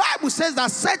 because the Bible says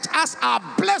that such as are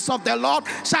blessed of the Lord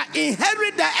shall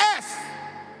inherit the earth.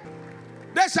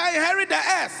 They shall inherit the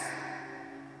earth.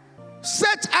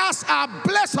 Such as are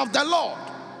blessed of the Lord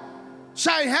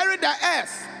shall inherit the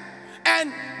earth.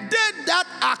 And they that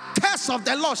are cursed of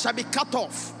the Lord shall be cut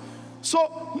off. So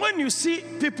when you see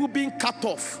people being cut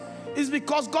off, it's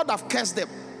because God have cursed them.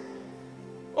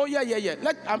 Oh yeah.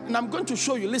 I'm going to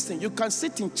show you. Listen, you can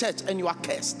sit in church and you are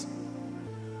cursed.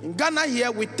 In Ghana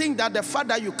here, we think that the fact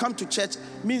that you come to church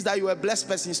means that you are a blessed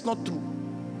person. It's not true.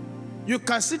 You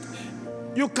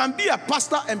can be a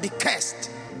pastor and be cursed.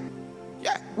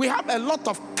 Yeah, we have a lot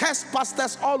of cursed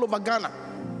pastors all over Ghana.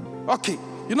 Okay,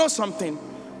 you know something?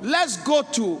 Let's go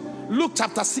to Luke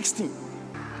chapter 16.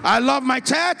 I love my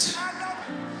church.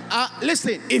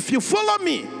 Listen, if you follow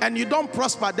me and you don't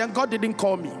prosper, then God didn't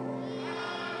call me.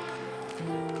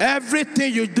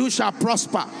 Everything you do shall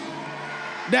prosper.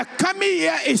 The coming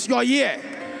year is your year.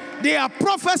 They are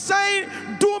prophesying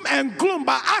doom and gloom,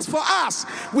 but as for us,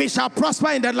 we shall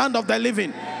prosper in the land of the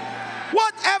living.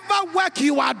 Whatever work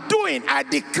you are doing, I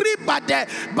decree by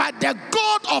the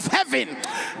God of heaven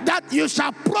that you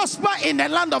shall prosper in the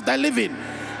land of the living,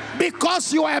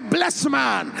 because you are a blessed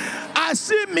man. I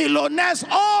see millionaires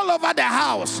all over the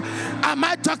house. Am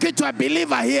I talking to a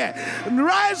believer here?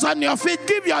 Rise on your feet,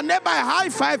 give your neighbor a high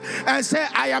five and say,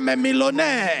 I am a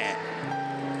millionaire.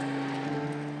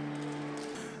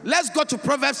 Let's go to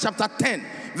Proverbs chapter 10,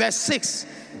 verse 6.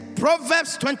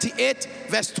 Proverbs 28,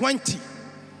 verse 20.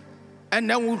 And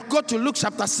then we'll go to Luke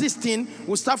chapter 16.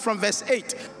 We'll start from verse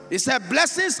 8. It said,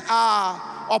 blessings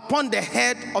are upon the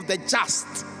head of the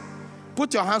just.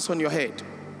 Put your hands on your head.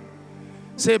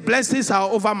 Say, blessings are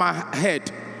over my head.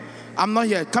 I'm not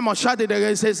here. Come on, shout it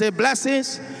again. Say,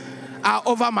 blessings are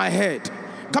over my head.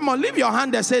 Come on, leave your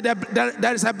hand and say,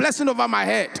 there is a blessing over my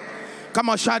head. Come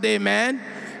on, shout amen.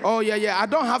 Oh, yeah. I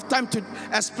don't have time to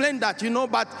explain that,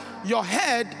 but your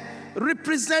head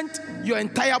represents your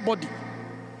entire body.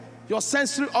 Your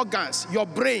sensory organs, your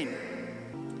brain.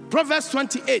 Proverbs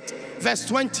 28, verse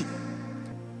 20.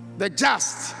 The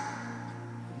just,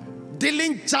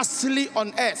 dealing justly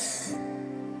on earth.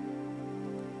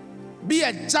 Be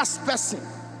a just person.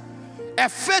 A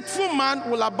faithful man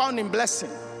will abound in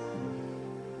blessing.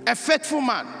 A faithful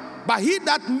man. But he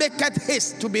that maketh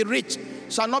haste to be rich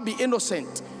shall not be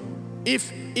innocent.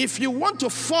 If you want to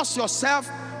force yourself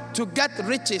to get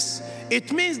riches,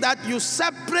 it means that you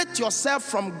separate yourself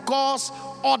from God's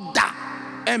order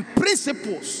and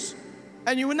principles,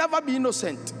 and you will never be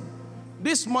innocent.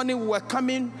 This morning we were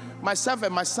coming, myself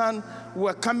and my son, we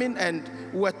were coming and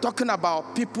we were talking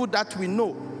about people that we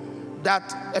know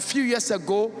that a few years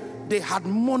ago, they had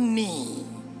money.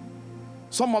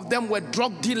 Some of them were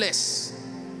drug dealers.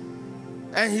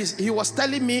 And he was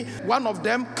telling me one of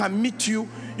them can meet you,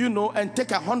 and take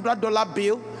 $100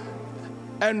 bill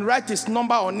and write his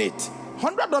number on it.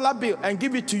 $100 bill and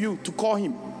give it to you to call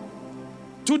him.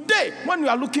 Today, when you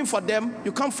are looking for them,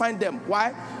 you can't find them.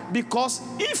 Why? Because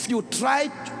if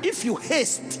you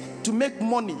haste to make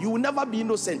money, you will never be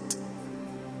innocent.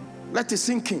 Let it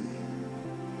sink in.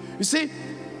 You see,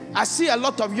 I see a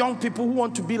lot of young people who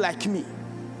want to be like me.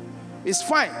 It's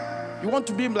fine. You want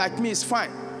to be like me, it's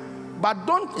fine. But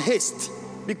don't haste,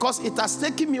 because it has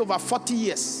taken me over 40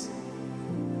 years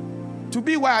to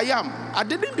be where I am. I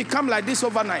didn't become like this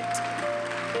overnight.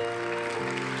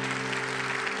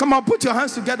 Come on, put your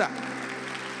hands together.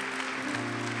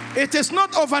 It is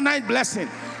not overnight blessing.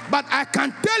 But I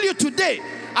can tell you today,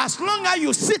 as long as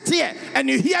you sit here and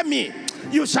you hear me,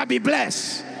 you shall be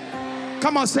blessed.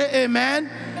 Come on, say amen.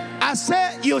 I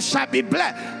say you shall be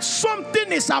blessed.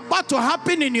 Something is about to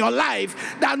happen in your life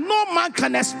that no man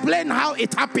can explain how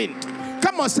it happened.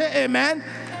 Come on, say amen.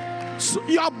 So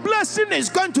your blessing is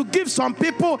going to give some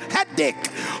people headache.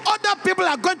 Other people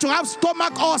are going to have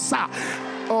stomach ulcer.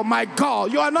 Oh my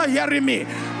God, you are not hearing me.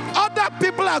 Other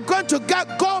people are going to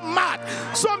go mad.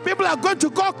 Some people are going to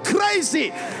go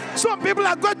crazy. Some people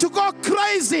are going to go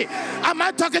crazy. Am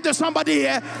I talking to somebody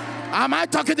here? Am I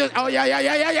talking to? Oh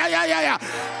yeah.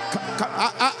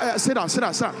 Sit down.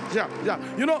 Yeah.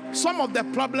 You know, some of the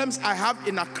problems I have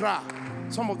in Accra,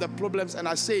 and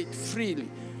I say it freely.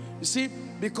 You see,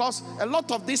 because a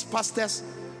lot of these pastors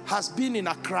has been in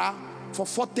Accra for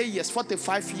 40 years,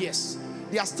 45 years.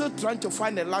 They are still trying to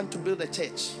find a land to build a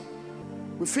church.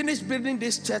 We finished building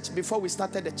this church before we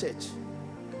started the church.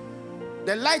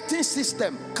 The lighting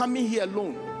system coming here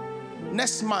alone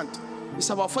next month is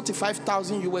about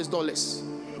 $45,000.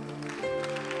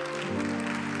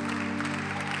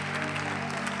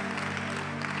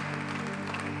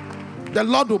 The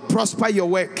Lord will prosper your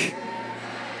work.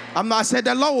 I said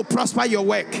the Lord will prosper your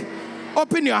work.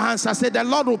 Open your hands. I said the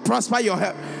Lord will prosper your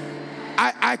help.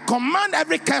 I command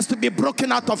every curse to be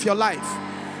broken out of your life.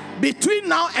 Between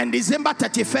now and December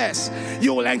 31st,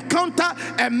 you will encounter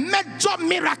a major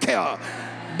miracle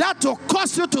that will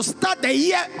cause you to start the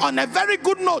year on a very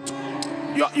good note.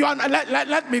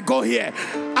 Let me go here.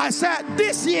 I said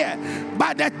this year,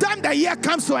 by the time the year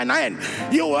comes to an end,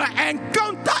 you will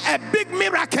encounter a big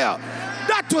miracle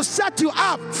that will set you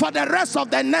up for the rest of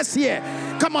the next year.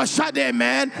 Come on, shout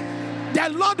amen. The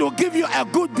Lord will give you a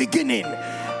good beginning.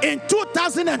 In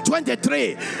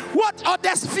 2023, what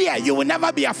others fear, you will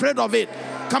never be afraid of it.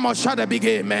 Come on, shout a big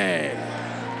amen.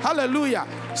 Hallelujah.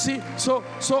 See, so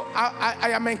I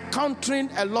am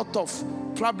encountering a lot of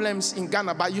problems in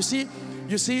Ghana. But you see,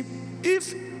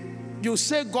 if you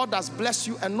say God has blessed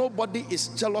you and nobody is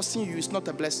jealousing you, it's not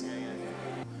a blessing.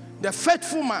 The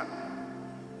faithful man.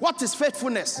 What is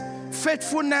faithfulness?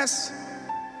 Faithfulness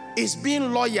is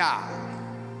being loyal.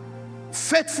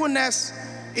 Faithfulness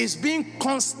is being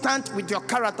constant with your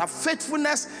character.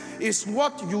 Faithfulness is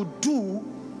what you do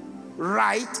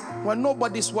right when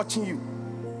nobody's watching you.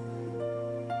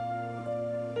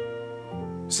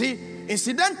 See,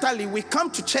 incidentally, we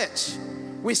come to church,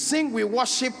 we sing, we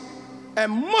worship, and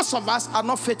most of us are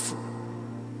not faithful.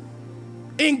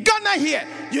 In Ghana here,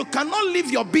 you cannot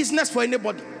leave your business for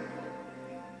anybody.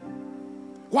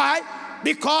 Why?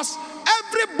 Because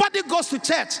everybody goes to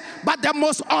church, but the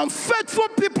most unfaithful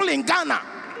people in Ghana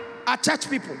are church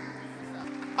people.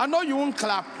 I know you won't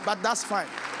clap, but that's fine.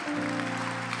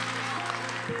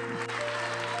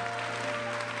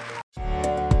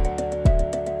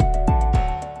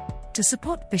 To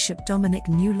support Bishop Dominic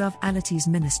New Love Allotey's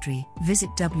ministry, visit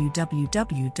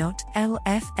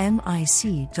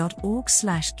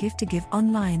www.lfmic.org/give to give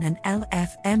online and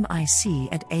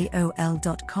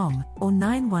lfmic@aol.com or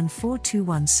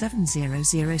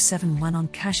 914217071 on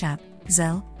Cash App,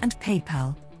 Zelle, and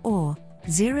PayPal, or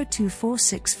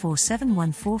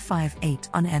 0246471458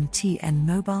 on MTN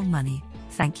Mobile Money.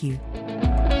 Thank you.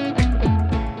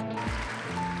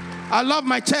 I love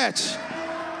my church.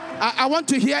 I want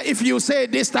to hear if you say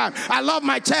it this time. I love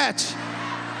my church.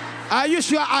 Are you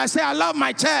sure? I say I love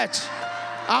my church.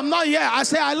 I'm not here. I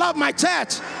say I love my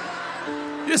church.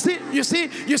 You see,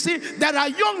 there are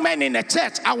young men in the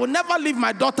church. I will never leave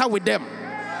my daughter with them.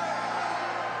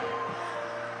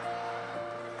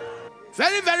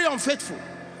 Very, very unfaithful.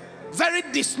 Very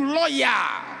disloyal.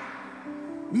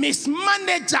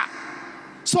 Mismanager.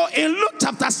 So in Luke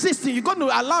chapter 16, you're going to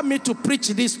allow me to preach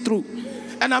this through.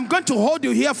 And I'm going to hold you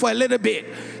here for a little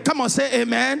bit. Come on, say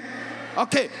amen.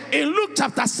 Okay, in Luke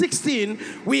chapter 16,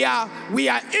 we are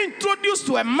introduced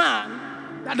to a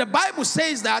man that the Bible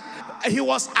says that he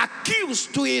was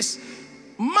accused to his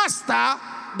master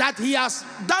that he has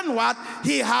done what?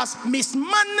 He has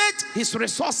mismanaged his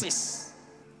resources.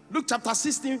 Luke chapter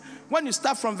 16, when you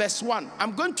start from verse 1,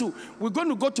 we're going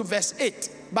to go to verse 8,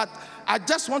 but I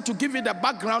just want to give you the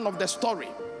background of the story.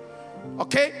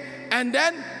 Okay? And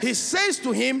then he says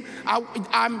to him,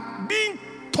 I'm being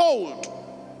told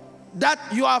that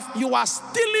you are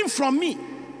stealing from me.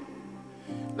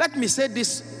 Let me say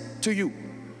this to you.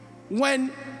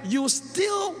 when you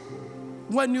steal,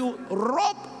 when you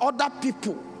rob other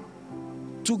people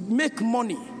to make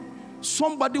money,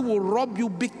 somebody will rob you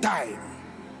big time.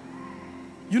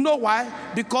 You know why?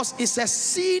 Because it's a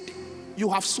seed you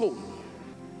have sown.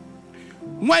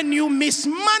 When you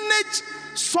mismanage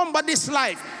somebody's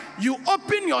life, you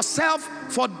open yourself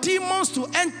for demons to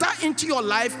enter into your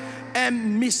life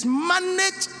and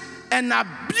mismanage and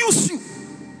abuse you.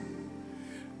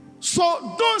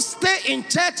 So don't stay in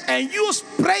church and use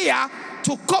prayer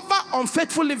to cover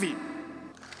unfaithful living.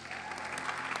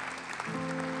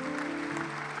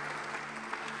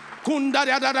 Kunda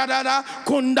da da da da da,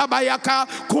 kunda bayaka,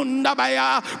 kunda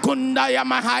baya, kunda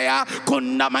yamahaya,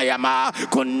 kunda mayama,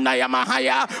 kunda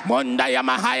yamahaya, monda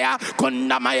yamahaya,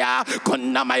 kunda maya,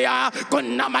 kunda maya,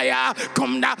 kunda maya,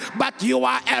 kunda. But you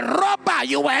are a robber,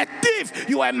 you are a thief,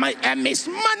 you are a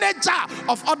mismanager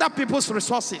of other people's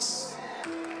resources.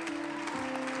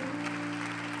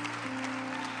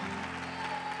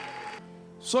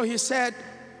 So he said,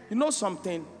 you know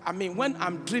something? I mean, when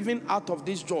I'm driven out of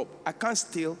this job, I can't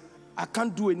steal, I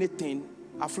can't do anything.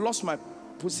 I've lost my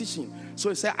position. So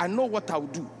he said, I know what I'll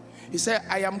do. He said,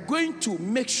 I am going to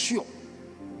make sure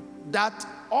that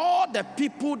all the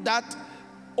people that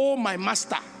owe my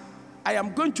master, I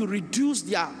am going to reduce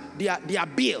their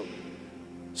bill,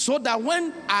 so that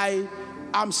when I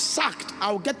am sacked,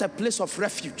 I'll get a place of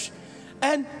refuge.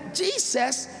 And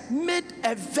Jesus made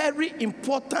a very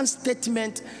important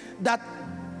statement that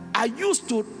I used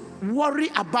to worry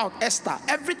about, Esther.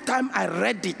 Every time I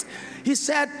read it, he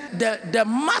said the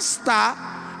master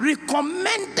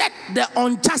recommended the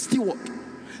unjust steward.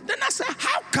 Then I said,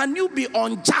 how can you be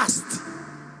unjust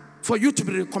for you to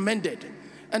be recommended?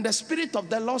 And the Spirit of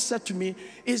the Lord said to me,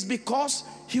 is because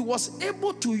he was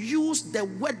able to use the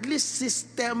worldly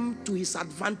system to his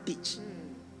advantage.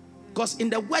 Because in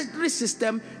the worldly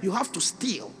system, you have to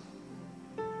steal.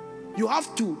 You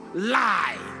have to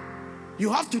lie.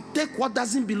 You have to take what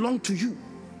doesn't belong to you.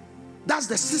 That's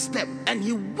the system. And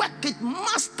he worked it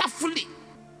masterfully.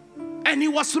 And he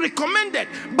was recommended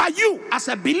by you as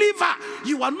a believer.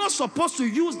 You are not supposed to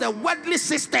use the worldly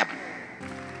system.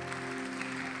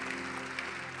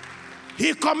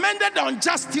 He commended the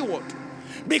unjust steward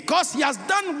because he has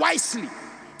done wisely.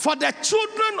 For the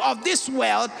children of this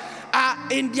world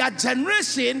in their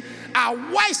generation are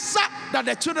wiser than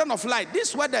the children of light. This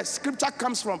is where the scripture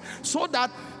comes from. So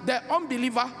that the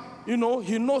unbeliever, he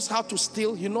knows how to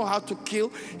steal, he knows how to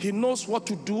kill, he knows what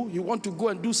to do. He wants to go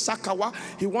and do sakawa.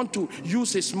 He wants to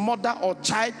use his mother or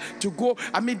child to go.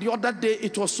 I mean, the other day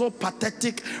it was so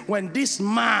pathetic when this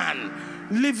man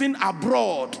living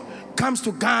abroad comes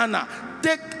to Ghana,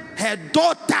 take her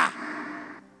daughter.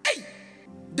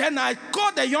 Then I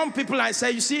call the young people and I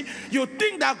say, you see, you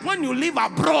think that when you live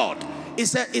abroad,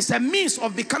 it's a means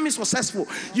of becoming successful.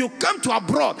 You come to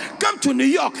abroad, come to New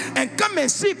York, and come and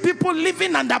see people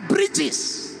living under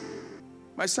bridges.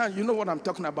 My son, you know what I'm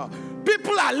talking about.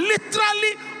 People are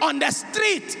literally on the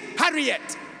street,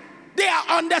 Harriet. They are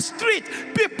on the street.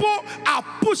 People are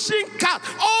pushing cart.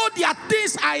 All their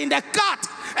things are in the cart,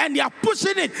 and they are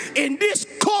pushing it. In this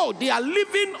cold, they are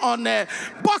living on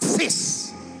boxes.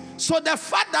 So the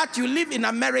fact that you live in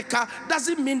America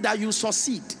doesn't mean that you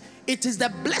succeed. It is the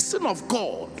blessing of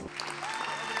God.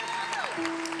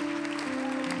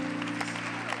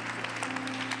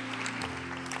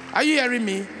 Are you hearing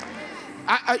me?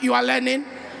 You are learning?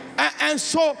 And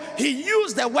so he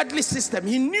used the worldly system.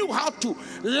 He knew how to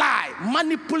lie,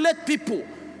 manipulate people,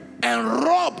 and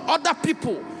rob other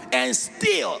people, and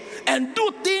steal, and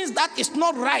do things that is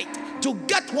not right to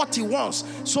get what he wants.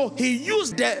 So he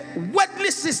used the worldly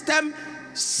system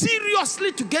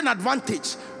seriously to gain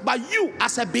advantage. But you,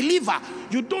 as a believer,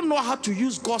 you don't know how to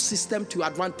use God's system to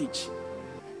advantage.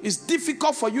 It's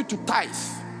difficult for you to tithe.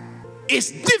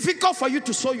 It's difficult for you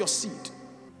to sow your seed.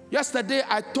 Yesterday,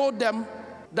 I told them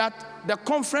that the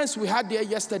conference we had there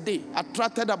yesterday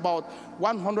attracted about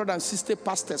 160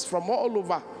 pastors from all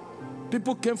over.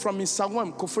 People came from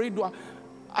Insawam, Kofredua.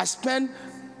 I spent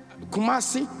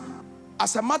Kumasi.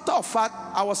 As a matter of fact,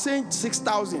 I was saying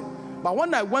 6,000. But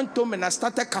when I went home and I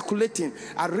started calculating,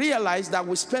 I realized that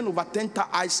we spent over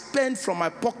 10,000. I spent from my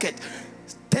pocket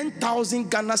 10,000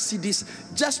 Ghana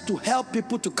cedis just to help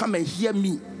people to come and hear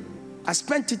me. I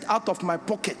spent it out of my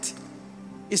pocket.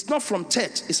 It's not from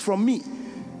church, it's from me.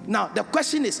 Now, the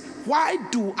question is, why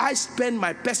do I spend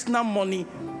my personal money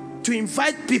to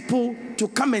invite people to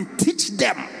come and teach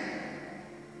them?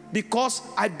 Because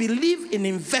I believe in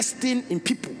investing in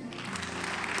people.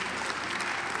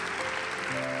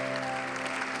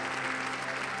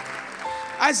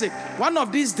 Isaac, one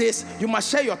of these days, you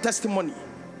must share your testimony.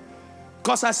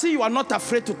 Because I see you are not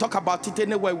afraid to talk about it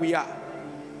anywhere we are.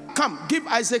 Come, give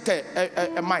Isaac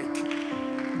a mic.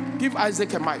 Give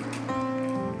Isaac a mic.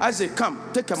 Isaac, come,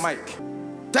 take a mic.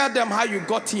 Tell them how you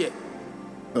got here.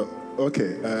 Oh,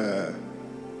 okay.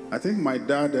 I think my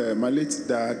late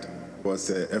dad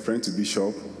was a friend to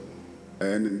Bishop,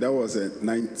 and that was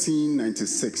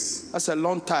 1996. That's a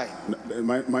long time.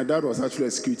 My dad was actually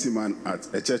a security man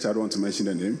at a church. I don't want to mention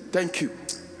the name. Thank you.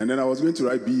 And then I was going to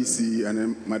write BEC, and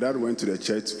then my dad went to the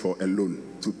church for a loan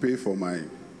to pay for my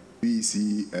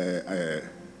BEC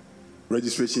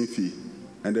registration fee.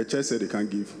 And the church said they can't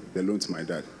give the loan to my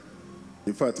dad.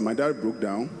 In fact, my dad broke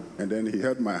down, and then he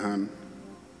held my hand.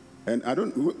 And I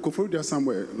don't, Kofuru there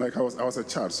somewhere, like I was a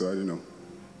child, so I don't know.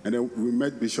 And then we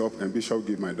met Bishop, and Bishop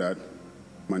gave my dad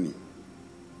money.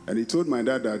 And he told my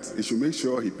dad that he should make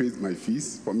sure he pays my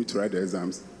fees for me to write the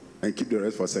exams and keep the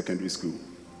rest for secondary school.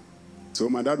 So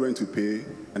my dad went to pay,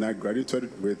 and I graduated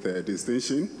with a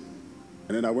distinction.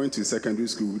 And then I went to secondary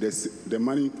school. The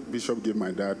money Bishop gave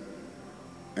my dad.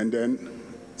 And then,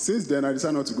 since then, I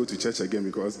decided not to go to church again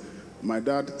because my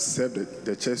dad served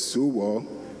the church so well.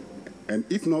 And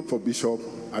if not for Bishop,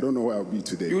 I don't know where I'll be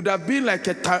today. You would have been like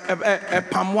a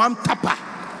Pamwam Tapa.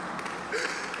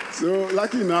 So,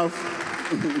 lucky enough.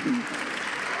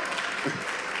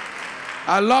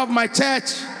 I love my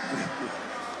church.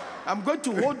 I'm going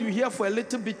to hold you here for a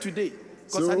little bit today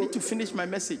because I need to finish my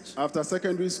message. After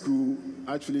secondary school,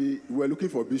 actually, we were looking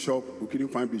for Bishop. We couldn't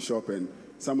find Bishop, and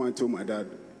someone told my dad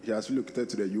he has relocated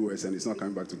to the US and he's not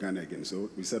coming back to Ghana again. So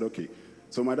we said, okay.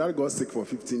 So my dad got sick for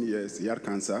 15 years. He had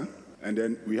cancer. And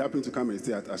then we happened to come and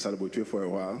stay at Ashalabotwe for a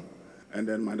while. And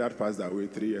then my dad passed away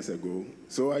 3 years ago.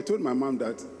 So I told my mom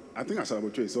that I think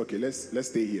Ashalabotwe is okay. Let's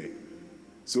stay here.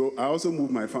 So I also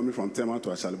moved my family from Tema to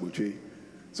Ashalabotwe.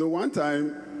 So one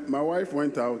time, my wife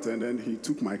went out and then he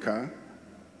took my car.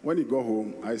 When he got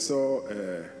home, I saw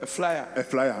a flyer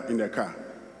in the car.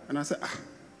 And I said,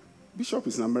 Bishop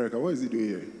is in America. What is he doing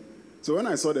here? So when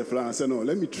I saw the flyer, I said, no,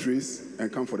 let me trace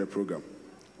and come for the program.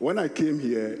 When I came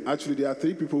here, actually, there are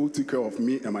 3 people who took care of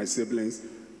me and my siblings.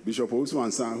 Bishop Owusu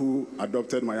Ansan, who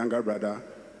adopted my younger brother,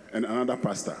 and another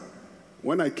pastor.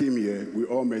 When I came here, we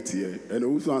all met here. And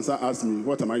Owusu Ansan asked me,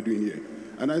 what am I doing here?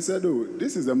 And I said, oh,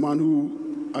 this is the man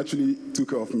who actually took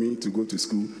care of me to go to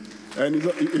school. And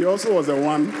he also was the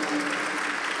one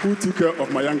who took care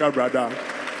of my younger brother.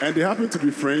 And they happened to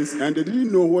be friends, and they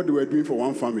didn't know what they were doing for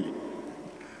one family.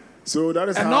 So that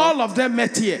is and how... all of them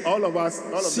met here. All of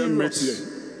them met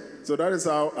here. So that is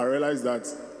how I realized that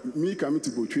me coming to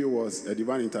Botwe was a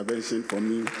divine intervention for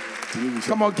me to be Bishop.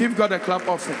 Come on, give God a clap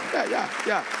offering.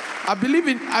 Yeah. I believe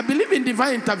in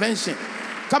divine intervention.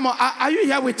 Come on, are you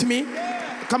here with me?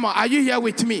 Come on, are you here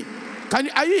with me?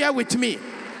 Are you here with me?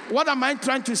 What am I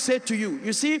trying to say to you?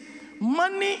 You see,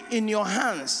 money in your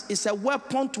hands is a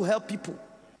weapon to help people.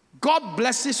 God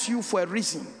blesses you for a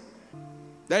reason.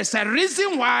 There is a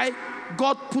reason why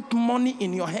God put money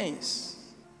in your hands.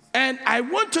 And I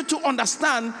want you to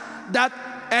understand that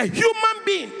a human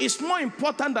being is more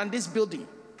important than this building.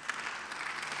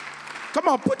 Come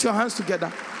on, put your hands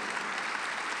together.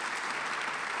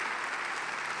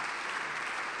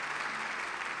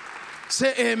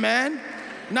 Say amen.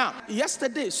 Now,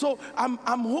 yesterday, so I'm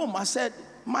home. I said,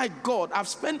 my God, I've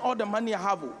spent all the money I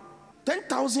have.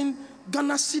 10,000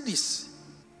 Ghana cedis.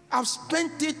 I've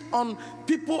spent it on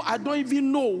people I don't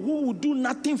even know who will do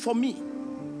nothing for me.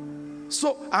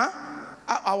 So,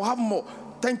 I'll have more.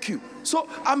 Thank you. So,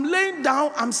 I'm laying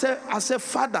down. I said,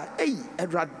 Father, hey,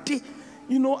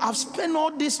 you know, I've spent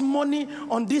all this money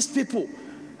on these people.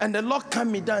 And the Lord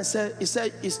calmed me down and said, He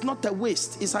said, it's not a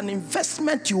waste. It's an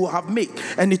investment you have made,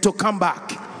 and it will come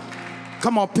back.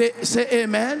 Come on, say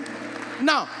amen.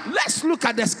 Now, let's look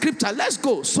at the scripture. Let's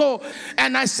go. So,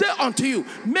 and I say unto you,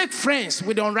 make friends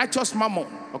with the unrighteous mammon.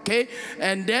 Okay?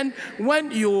 And then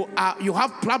when you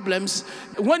have problems,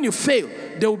 when you fail,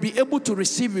 they will be able to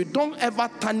receive you. Don't ever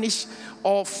tarnish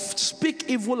or speak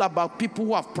evil about people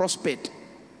who have prospered.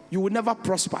 You will never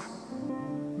prosper.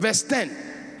 Verse 10.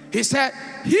 He said,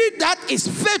 he that is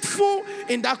faithful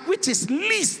in that which is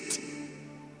least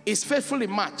is faithful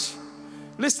in much.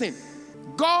 Listen,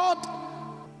 God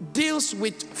deals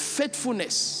with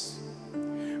faithfulness.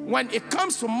 When it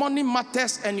comes to money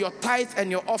matters and your tithe and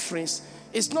your offerings,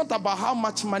 it's not about how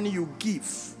much money you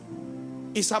give.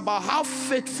 It's about how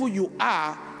faithful you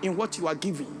are in what you are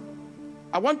giving.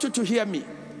 I want you to hear me.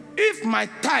 If my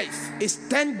tithe is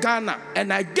 10 Ghana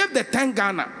and I gave the 10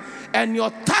 Ghana and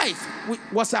your tithe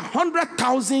was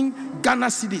 100,000 Ghana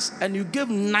cedis and you gave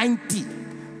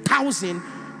 90,000,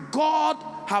 God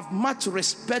have much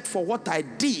respect for what I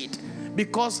did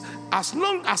Because as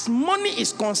long as money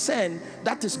is concerned,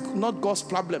 that is not God's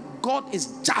problem. God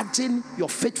is judging your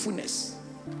faithfulness.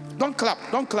 Don't clap,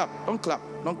 don't clap, don't clap,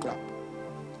 don't clap.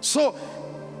 So,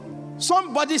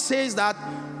 somebody says that,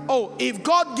 oh, if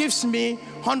God gives me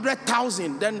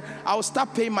 100,000, then I'll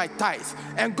start paying my tithe.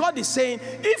 And God is saying,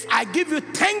 if I give you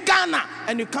 10 Ghana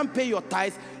and you can't pay your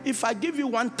tithe, if I give you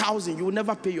 1,000, you will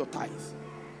never pay your tithe.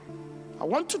 I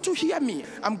want you to hear me.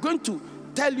 I'm going to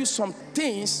tell you some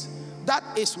things that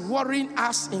is worrying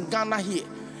us in Ghana here.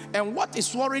 And what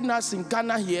is worrying us in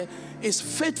Ghana here is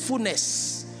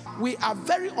faithfulness. We are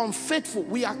very unfaithful.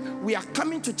 We are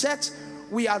coming to church.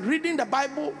 We are reading the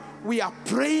Bible. We are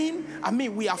praying.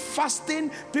 We are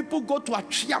fasting. People go to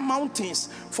Achia Mountains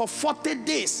for 40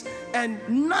 days. And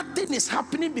nothing is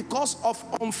happening because of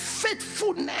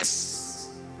unfaithfulness.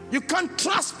 You can't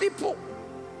trust people.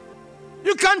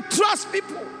 You can't trust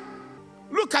people.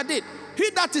 Look at it. He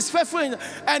that is faithful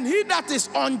and he that is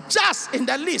unjust in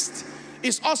the least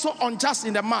is also unjust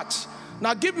in the much.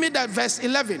 Now give me that verse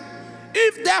 11.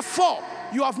 If therefore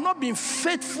you have not been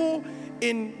faithful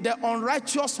in the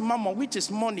unrighteous mammon, which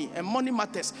is money, and money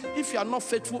matters. If you are not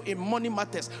faithful in money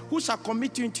matters, who shall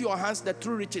commit you into your hands the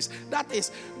true riches? That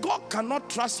is, God cannot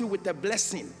trust you with a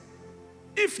blessing.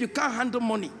 If you can't handle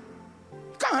money,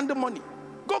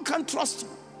 God can't trust you.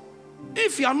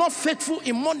 If you are not faithful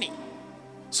in money.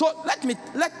 So let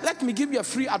me give you a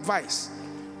free advice.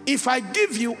 If I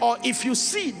give you, or if you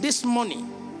see this money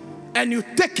and you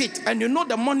take it and you know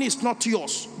the money is not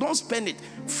yours, don't spend it.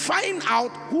 Find out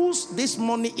whose this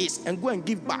money is and go and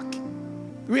give back.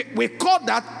 We call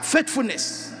that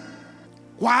faithfulness.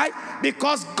 Why?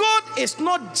 Because God is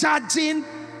not judging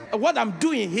what I'm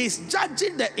doing. He's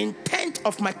judging the intent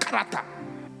of my character.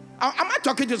 Am I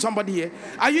talking to somebody here?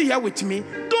 Are you here with me?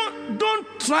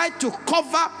 Don't try to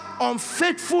cover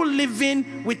unfaithful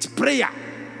living with prayer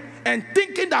and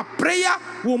thinking that prayer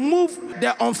will move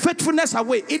the unfaithfulness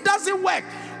away. It doesn't work.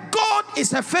 God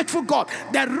is a faithful God.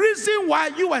 The reason why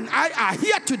you and I are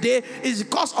here today is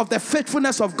because of the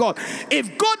faithfulness of God.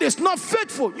 If God is not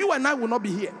faithful, you and I will not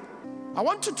be here. I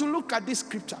want you to look at this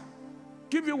scripture.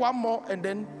 Give you one more and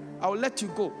then I will let you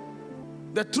go.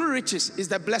 The true riches is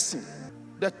the blessing.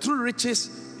 The true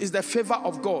riches is the favor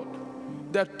of God.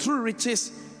 The true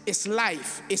riches is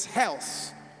life, is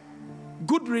health,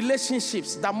 good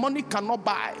relationships that money cannot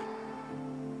buy.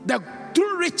 The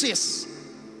true riches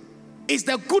is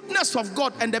the goodness of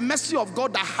God and the mercy of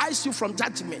God that hides you from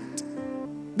judgment.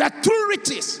 The true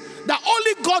riches that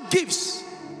only God gives.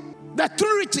 The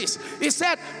true riches. He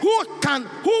said, who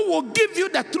will give you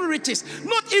the true riches?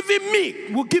 Not even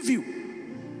me will give you.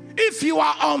 If you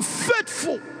are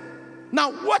unfaithful.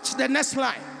 Now watch the next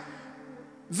line.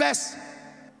 Verse.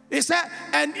 He said,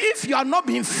 and if you are not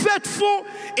being faithful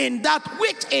in that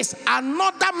which is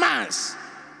another man's,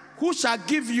 who shall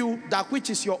give you that which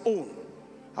is your own?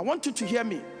 I want you to hear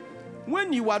me.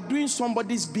 When you are doing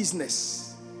somebody's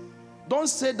business, don't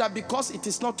say that because it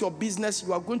is not your business,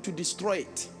 you are going to destroy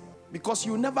it. Because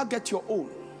you will never get your own.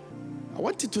 I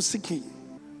want you to seek me.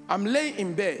 I'm laying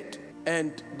in bed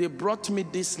and they brought me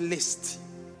this list.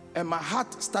 And my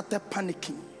heart started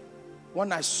panicking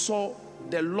when I saw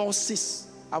the losses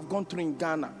I've gone through in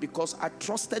Ghana because I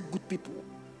trusted good people.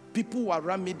 People who are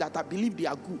around me that I believe they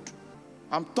are good.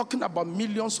 I'm talking about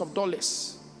millions of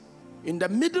dollars. In the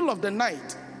middle of the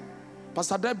night,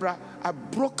 Pastor Deborah, I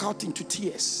broke out into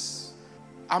tears.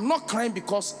 I'm not crying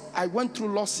because I went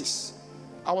through losses.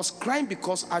 I was crying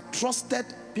because I trusted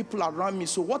people around me.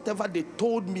 So whatever they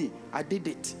told me, I did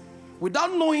it.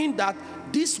 Without knowing that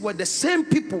these were the same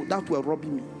people that were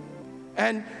robbing me.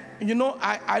 And you know,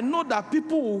 I know that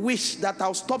people will wish that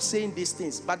I'll stop saying these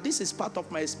things, but this is part of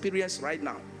my experience right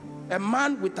now. A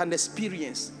man with an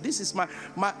experience. This is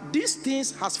these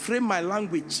things has framed my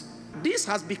language. This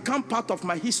has become part of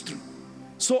my history.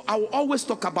 So I will always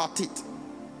talk about it.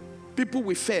 People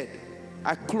we fed,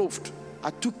 I clothed, I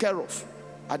took care of,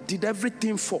 I did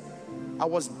everything for. I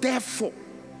was there for.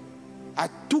 I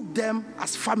took them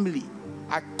as family.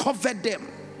 I covered them.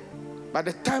 By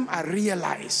the time I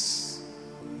realized,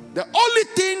 the only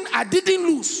thing I didn't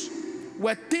lose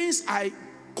were things I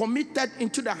committed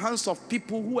into the hands of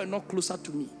people who were not closer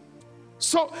to me.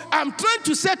 So I'm trying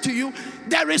to say to you,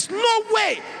 there is no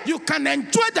way you can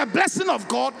enjoy the blessing of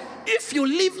God if you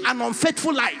live an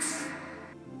unfaithful life.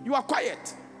 You are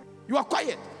quiet. You are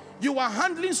quiet. You are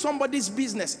handling somebody's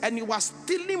business and you are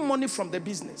stealing money from the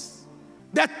business.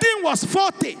 The thing was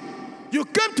 40. You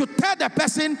came to tell the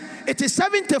person it is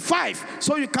 75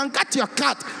 so you can get your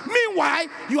cut. Meanwhile,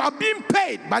 you are being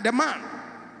paid by the man.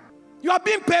 You are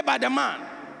being paid by the man.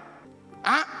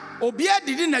 Obia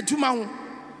didn't ajuma.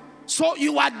 So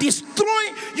you are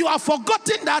destroying, you are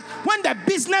forgetting that when the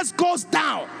business goes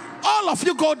down, all of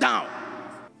you go down.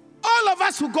 All of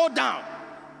us will go down.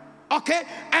 Okay?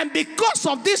 And because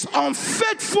of this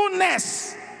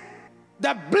unfaithfulness,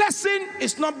 the blessing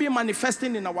is not being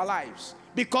manifesting in our lives.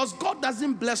 Because God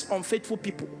doesn't bless unfaithful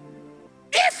people.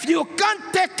 If you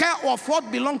can't take care of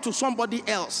what belongs to somebody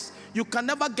else, you can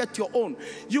never get your own.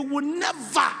 You will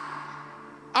never.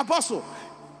 Apostle,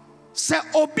 say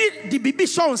obi di bibi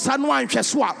shon sanu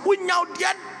anhweso a unyaw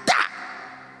de da.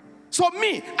 So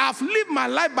me, I've lived my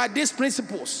life by these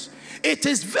principles. It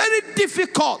is very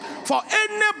difficult for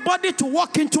anybody to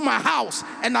walk into my house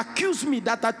and accuse me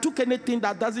that I took anything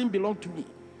that doesn't belong to me.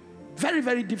 Very,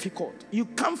 very difficult. You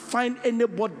can't find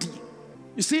anybody.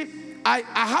 You see, I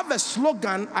have a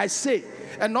slogan I say,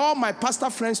 and all my pastor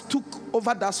friends took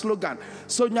over that slogan.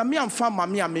 So nyami amfa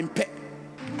mami amimpe.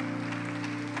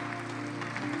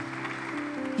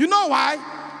 You know why?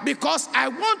 Because I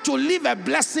want to leave a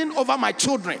blessing over my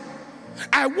children.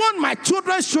 I want my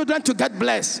children's children to get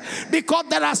blessed. Because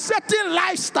there are certain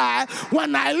lifestyles,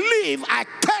 when I leave, I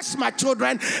curse my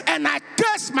children and I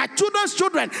curse my children's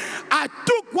children. I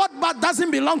took what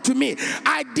doesn't belong to me.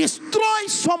 I destroy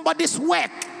somebody's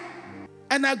work.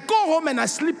 And I go home and I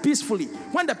sleep peacefully.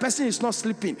 When the person is not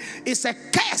sleeping, it's a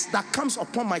curse that comes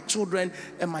upon my children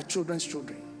and my children's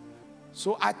children.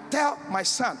 So I tell my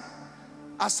son,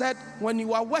 I said, when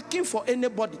you are working for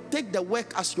anybody, take the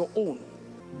work as your own.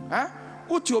 Huh?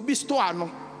 Don't steal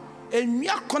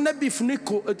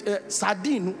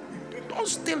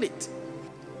it.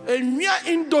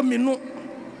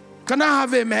 Can I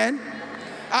have amen?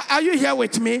 Are you here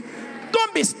with me?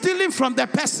 Don't be stealing from the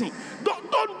person.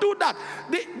 Don't do that.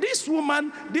 This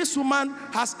woman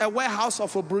has a warehouse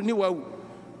of Obroniwewu.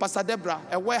 Pastor Deborah,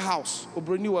 a warehouse of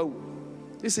Obroniwewu.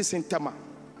 This is in Tema.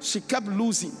 She kept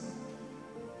losing.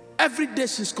 Every day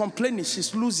she's complaining,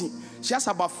 she's losing. She has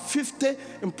about 50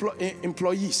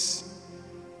 employees.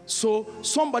 So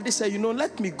somebody said,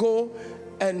 let me go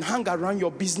and hang around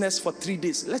your business for 3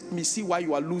 days. Let me see why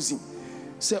you are losing.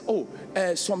 Say,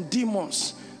 some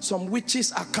demons, some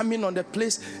witches are coming on the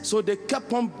place. So they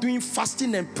kept on doing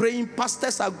fasting and praying.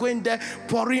 Pastors are going there,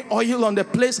 pouring oil on the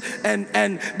place. And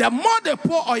the more they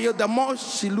pour oil, the more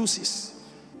she loses.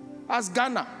 As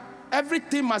Ghana,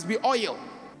 everything must be oil.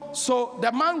 So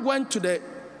the man went to the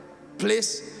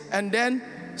place and then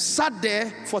sat there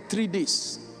for 3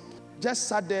 days. Just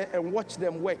sat there and watched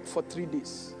them work for 3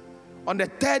 days. On the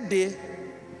third day,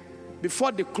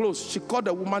 before they closed, she called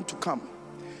the woman to come.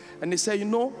 And they said,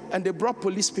 and they brought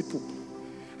police people.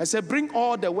 I said, bring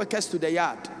all the workers to the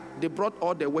yard. They brought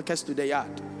all the workers to the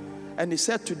yard. And he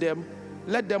said to them,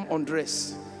 let them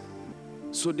undress.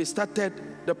 So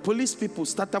the police people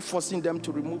started forcing them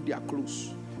to remove their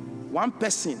clothes. One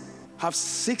person have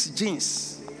 6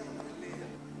 jeans,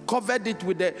 covered it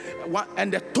with the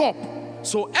top.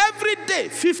 So every day,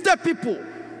 50 people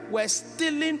were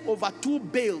stealing over 2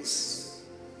 bales.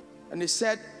 And he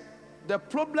said, the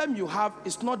problem you have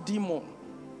is not demon.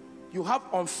 You have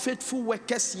unfaithful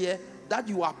workers here that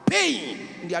you are paying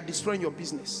and they are destroying your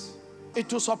business.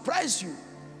 It will surprise you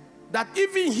that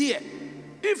even here,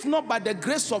 if not by the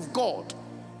grace of God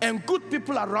and good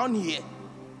people around here,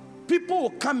 people will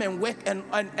come and work and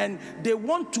they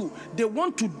want to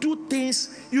do things,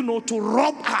 to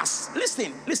rob us.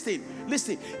 Listen.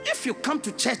 If you come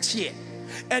to church here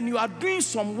and you are doing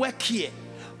some work here,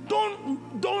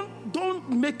 don't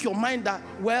make your mind that,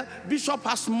 well, Bishop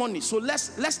has money, so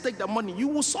let's take the money. You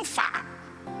will suffer.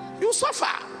 You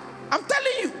suffer. I'm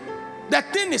telling you. The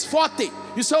thing is 40.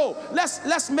 You say,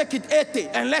 let's make it 80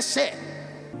 and let's share.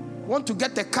 Want to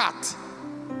get a cut.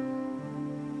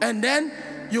 And then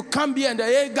you come here and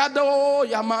hey, gado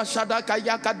yama shadaka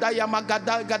yakada yama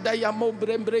gada yamo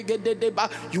brembrege deba.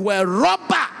 You were a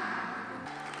robber.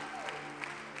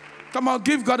 Come on,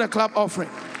 give God a clap offering.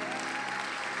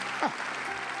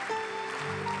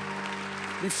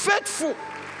 Be faithful.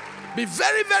 Be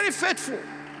very, very faithful.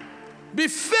 Be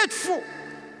faithful.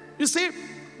 You see,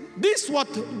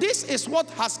 this is what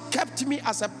has kept me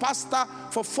as a pastor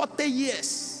for 40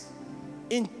 years.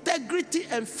 Integrity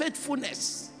and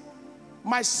faithfulness.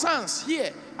 My sons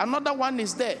here, another one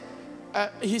is there.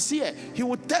 He's here. He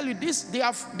will tell you this. They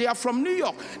are from New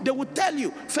York. They will tell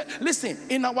you. Listen,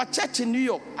 in our church in New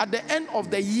York, at the end of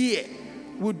the year,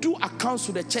 we'll do accounts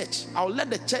to the church. I'll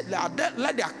let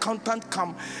the accountant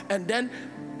come, and then,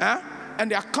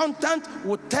 and the accountant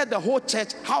will tell the whole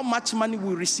church how much money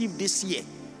we received this year,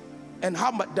 and how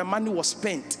much the money was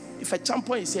spent. If a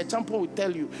champion is here, a champion will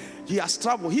tell you he has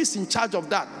traveled. He's in charge of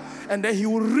that. and then he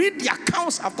will read the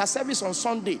accounts after service on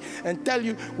Sunday and tell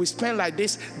you, we spent like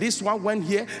this, this one went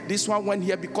here, this one went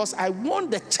here, because I want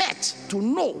the church to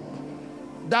know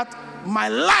that my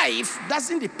life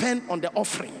doesn't depend on the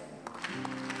offering.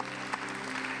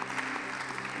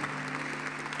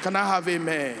 Can I have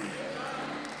amen?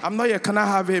 I'm not here. Can I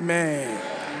have amen?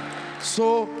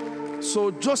 So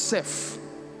Joseph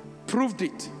proved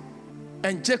it,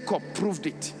 and Jacob proved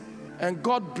it, and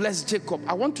God blessed Jacob.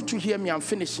 I want you to hear me. I'm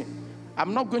finishing.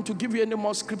 I'm not going to give you any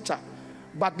more scripture,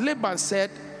 but Laban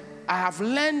said, I have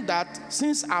learned that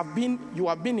since you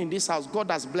have been in this house,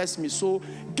 God has blessed me. So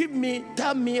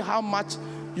tell me how much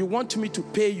you want me to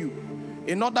pay you.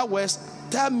 In other words,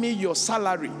 tell me your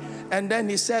salary. And then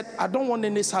he said, I don't want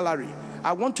any salary.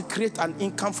 I want to create an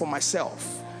income for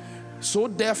myself. So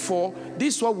therefore,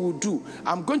 this is what we'll do.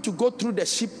 I'm going to go through the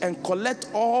sheep and collect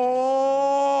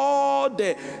all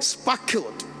the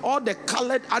speckled, all the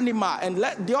colored animal. And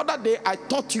the other day I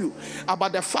taught you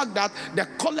about the fact that the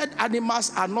colored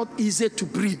animals are not easy to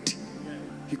breed.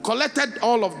 He collected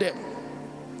all of them.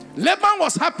 Laban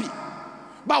was happy.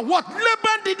 But what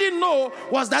Laban didn't know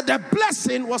was that the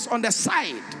blessing was on the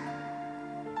side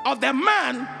of the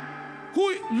man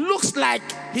who looks like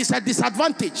he's a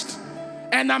disadvantaged.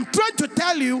 And I'm trying to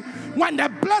tell you, when the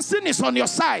blessing is on your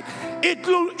side, it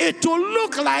will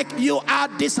look like you are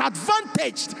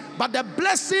disadvantaged, but the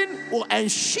blessing will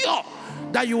ensure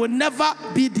that you will never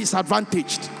be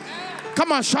disadvantaged.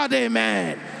 Come on, shout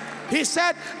amen. He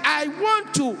said, I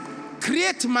want to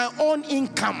create my own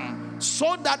income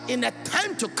so that in a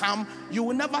time to come, you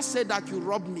will never say that you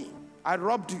robbed me. I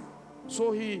robbed you.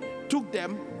 So he took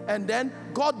them, and then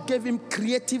God gave him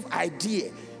creative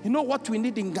idea. You know what we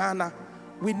need in Ghana?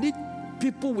 We need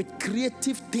people with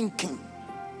creative thinking.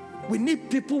 We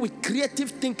need people with creative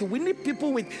thinking. We need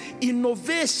people with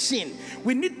innovation.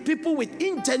 We need people with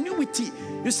ingenuity.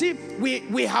 You see,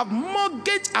 we have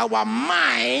mortgaged our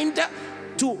mind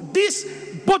to these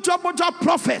boja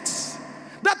prophets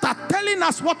that are telling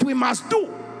us what we must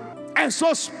do. And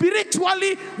so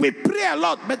spiritually, we pray a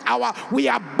lot, but we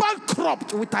are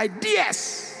bankrupt with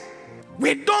ideas.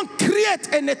 We don't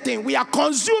create anything. We are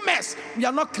consumers. We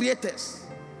are not creators.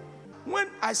 When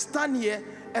I stand here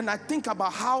and I think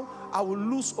about how I will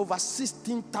lose over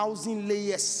 16,000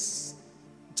 layers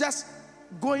just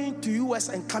going to US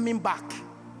and coming back.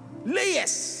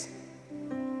 Layers.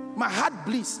 My heart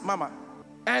bleeds, Mama.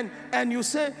 And you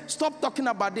say, stop talking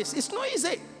about this. It's not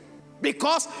easy.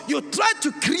 Because you try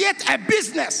to create a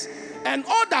business, and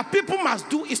all that people must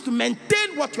do is to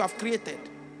maintain what you have created.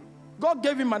 God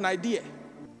gave him an idea.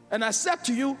 And I said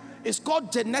to you, it's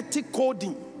called genetic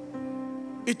coding.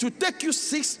 It will take you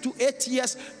 6 to 8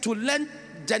 years to learn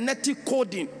genetic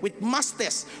coding with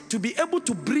masters to be able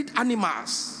to breed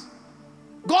animals.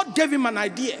 God gave him an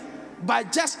idea by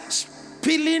just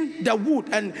peeling the wood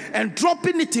and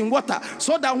dropping it in water,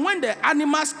 so that when the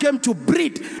animals came to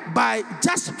breed, by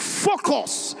just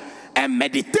focus and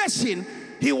meditation,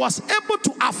 he was able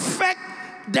to affect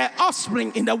the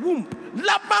offspring in the womb.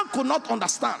 Laban could not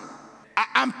understand.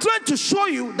 I'm trying to show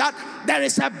you that there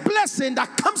is a blessing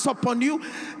that comes upon you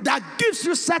that gives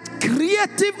you such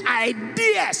creative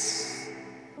ideas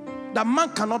that man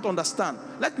cannot understand.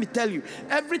 Let me tell you,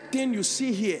 everything you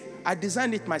see here, I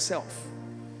designed it myself.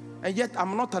 And yet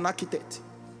I'm not an architect.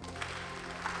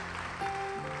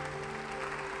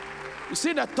 You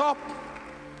see the top,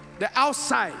 the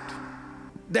outside,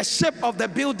 the shape of the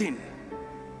building,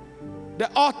 the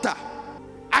altar.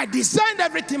 I designed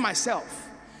everything myself.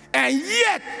 And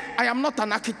yet I am not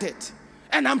an architect.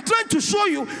 And I'm trying to show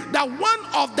you that one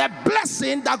of the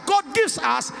blessings that God gives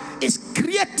us is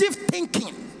creative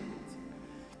thinking,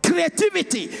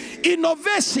 creativity,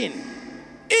 innovation,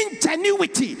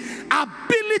 ingenuity,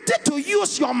 ability to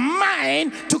use your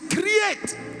mind to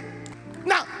create.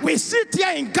 Now, we sit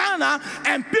here in Ghana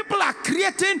and people are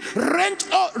creating Range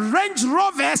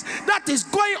Rovers that is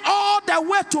going all the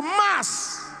way to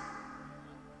Mars.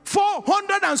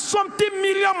 400 and something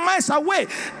million miles away,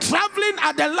 traveling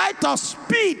at the light of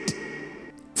speed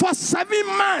for 7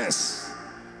 months.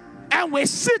 And we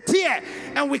sit here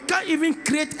and we can't even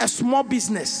create a small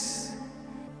business.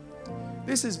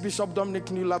 This is Bishop Dominic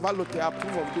Allotey. I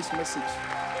approve of this message.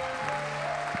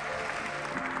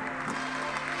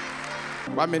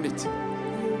 1 minute.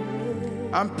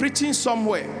 I'm preaching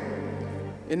somewhere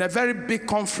in a very big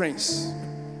conference.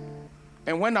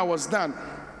 And when I was done,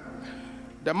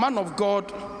 the man of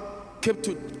God took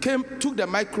the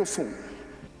microphone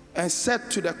and said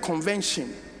to the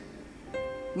convention,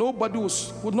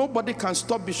 nobody can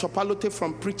stop Bishop Allotey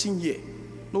from preaching here.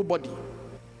 Nobody.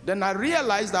 Then I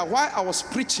realized that while I was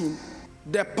preaching,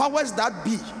 the powers that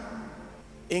be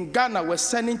in Ghana were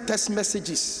sending text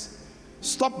messages.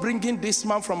 Stop bringing this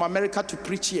man from America to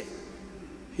preach here.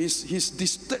 He's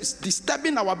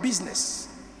disturbing our business.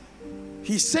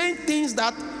 He's saying things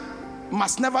that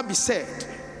must never be said.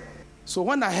 So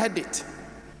when I heard it,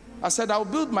 I said, I'll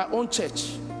build my own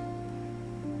church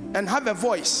and have a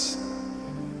voice.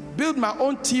 Build my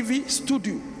own TV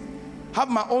studio. Have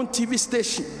my own TV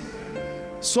station.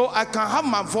 So I can have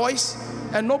my voice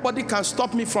and nobody can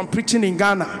stop me from preaching in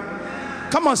Ghana.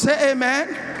 Come on, say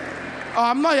amen. Oh,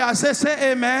 I'm not here. I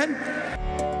say amen.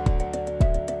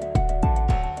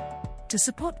 To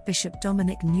support Bishop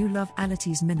Dominic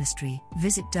Allotey's ministry,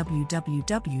 visit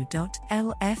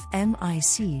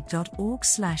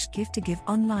www.lfmic.org/give-to-give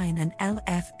online and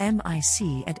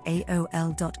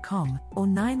lfmic@aol.com or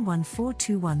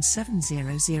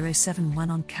 914217007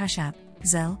 on Cash App,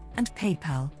 Zelle, and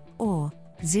PayPal, or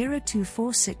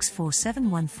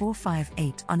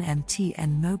 0246471458 on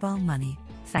MTN Mobile Money.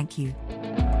 Thank you.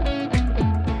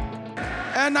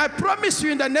 And I promise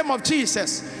you in the name of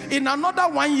Jesus, in another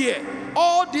 1 year,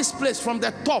 all this place from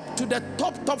the top to the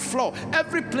top floor,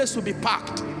 every place will be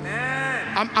packed.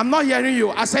 I'm not hearing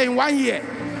you. I say in 1 year.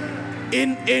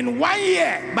 In 1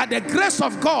 year, by the grace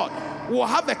of God, we'll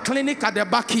have a clinic at the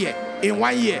back here in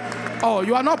 1 year. Oh,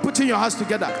 you are not putting your hands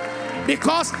together.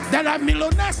 Because there are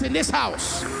millionaires in this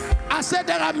house. I said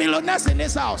there are millionaires in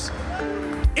this house.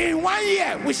 In 1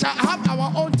 year, we shall have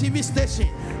our own TV station.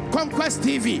 Conquest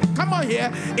TV. Come on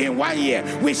here. In 1 year,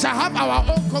 we shall have our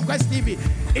own Conquest TV.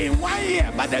 In 1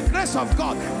 year, by the grace of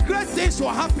God, great things will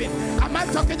happen. Am I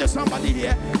talking to somebody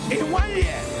here? In 1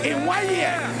 year, in 1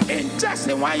 year, in just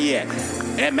in 1 year.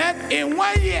 Amen. In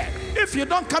 1 year, if you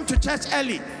don't come to church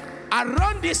early,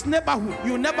 around this neighborhood,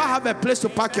 you never have a place to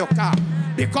park your car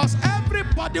because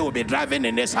everybody will be driving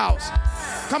in this house.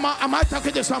 Come on, am I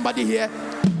talking to somebody here?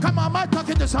 Come on, am I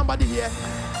talking to somebody here?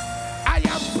 I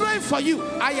am praying for you.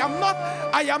 I am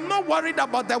not worried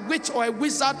about the witch or a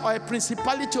wizard or a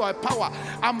principality or a power.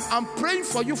 I'm praying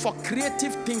for you for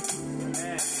creative thinking.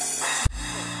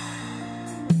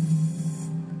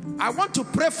 I want to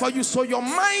pray for you so your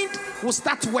mind will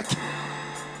start working.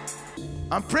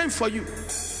 I'm praying for you.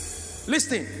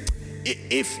 Listen,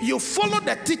 if you follow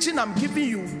the teaching I'm giving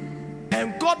you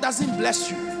and God doesn't bless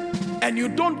you and you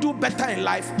don't do better in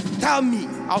life, tell me,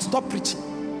 I'll stop preaching.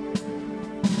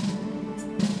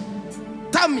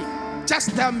 Tell me,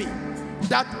 just tell me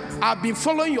that I've been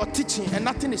following your teaching and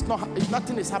nothing is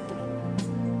happening.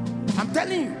 I'm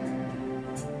telling you.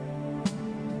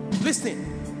 Listen,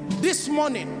 this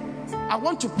morning I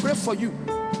want to pray for you,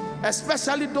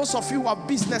 especially those of you who have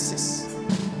businesses,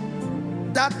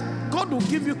 that God will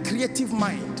give you creative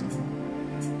mind.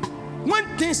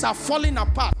 When things are falling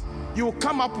apart, you will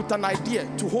come up with an idea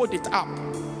to hold it up.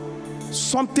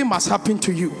 Something must happen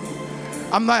to you.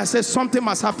 I say something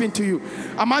must happen to you.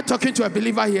 Am I talking to a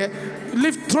believer here?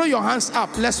 Throw your hands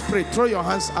up. Let's pray. Throw your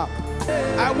hands up.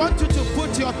 I want you to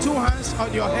put your 2 hands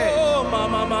on your head. Oh,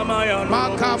 mama,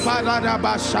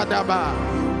 makabadadaba shadaba.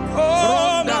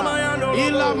 Oh, mama,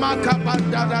 ila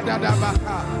makabadadadaba.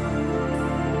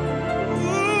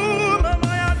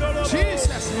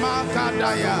 Jesus,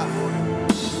 makadaya.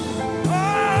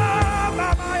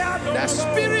 The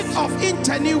spirit of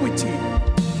ingenuity.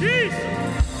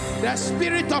 The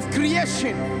spirit of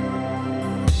creation,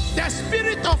 the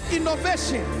spirit of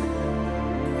innovation,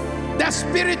 the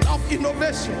spirit of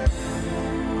innovation,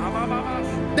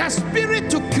 the spirit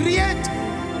to create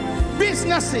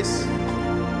businesses,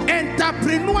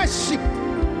 entrepreneurship.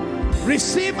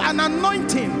 Receive an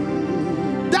anointing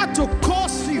that will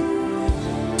cause you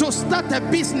to start a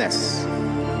business,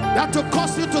 that will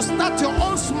cause you to start your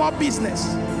own small business,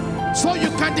 so you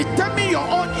can determine your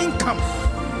own income.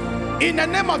 In the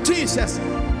name of Jesus,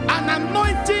 an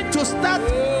anointing to start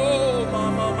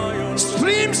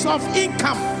streams of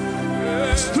income,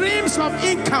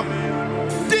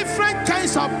 different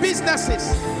kinds of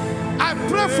businesses. I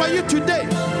pray for you today,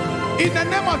 in the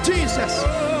name of Jesus,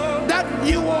 that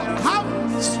you will have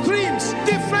streams,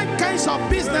 different kinds of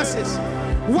businesses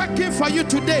working for you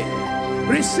today.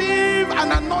 Receive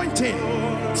an anointing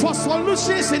for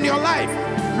solutions in your life.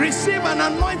 Receive an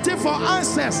anointing for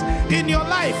answers in your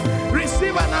life.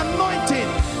 Receive an anointing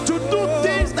to do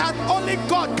things that only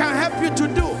God can help you to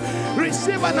do.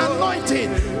 Receive an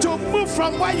anointing to move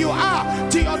from where you are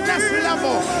to your next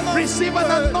level. Receive an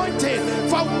anointing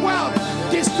for wealth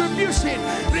distribution.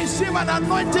 Receive an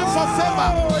anointing for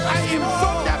favor. I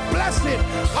invoke the blessing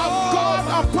of God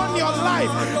upon your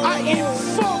life. I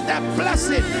invoke the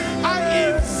blessing. I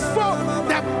invoke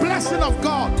the blessing of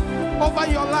God over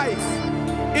your life.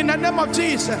 In the name of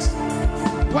Jesus,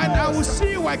 when I will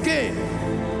see you again,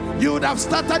 you would have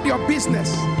started your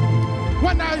business.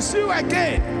 When I see you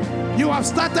again, you have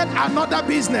started another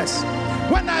business.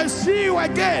 When I see you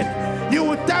again, you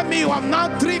will tell me you have now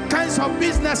 3 kinds of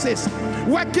businesses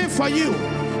working for you.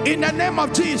 In the name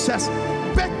of Jesus,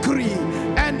 bakery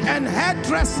and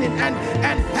hairdressing and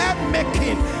hair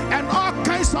making and all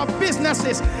kinds of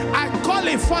businesses, I call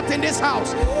it forth in this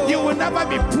house. You will never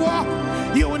be poor.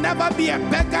 You will never be a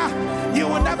beggar. You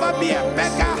will never be a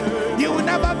beggar. You will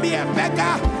never be a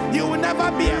beggar. You will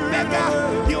never be a beggar.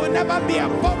 You will never be a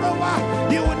borrower.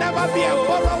 You will never be a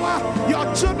borrower.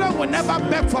 Your children will never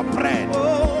beg for bread.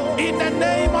 In the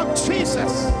name of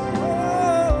Jesus.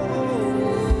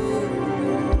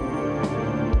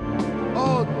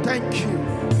 Oh, thank you.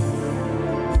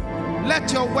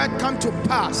 Let your word come to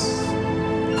pass.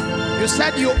 You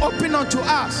said you open unto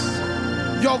us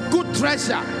your good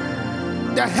treasure,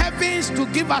 the heavens, to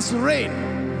give us rain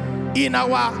in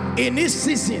this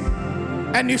season,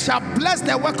 and you shall bless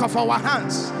the work of our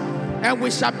hands, and we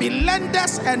shall be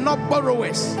lenders and not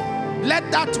borrowers.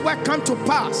 Let that work come to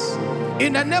pass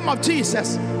in the name of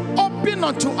Jesus. Open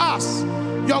unto us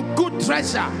your good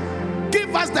treasure.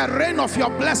 Give us the rain of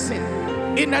your blessing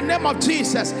in the name of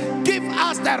Jesus. Give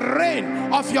us the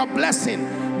rain of your blessing.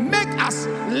 Make us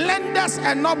lenders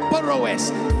and not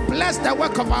borrowers. Bless the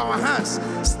work of our hands.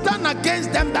 Stand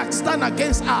against them that stand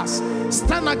against us.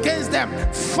 Stand against them.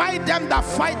 Fight them that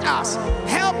fight us.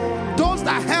 Help those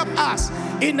that help us.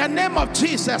 In the name of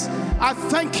Jesus, I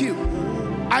thank you.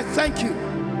 I thank you.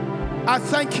 I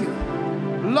thank you.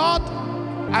 Lord,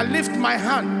 I lift my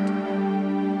hand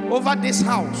over this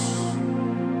house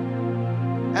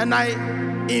and I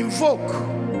invoke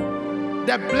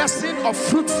the blessing of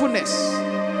fruitfulness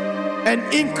and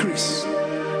increase.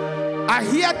 I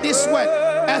hear this word,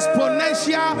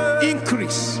 exponential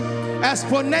increase,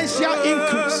 exponential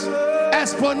increase,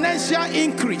 exponential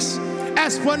increase,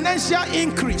 exponential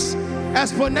increase,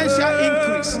 exponential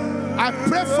increase. I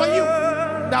pray for you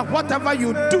that whatever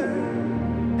you do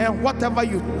and whatever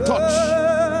you touch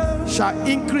shall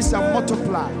increase and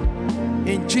multiply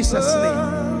in Jesus'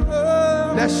 name.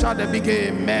 Let's shout a big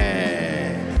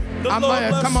amen.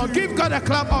 Amen. Come on, give God a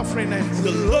clap offering.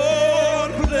 The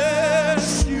Lord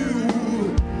bless you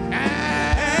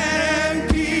and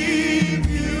keep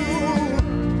you.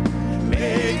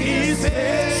 Make His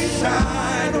face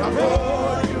shine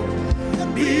upon you.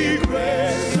 Be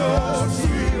gracious to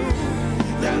you.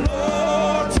 The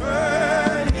Lord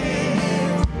turn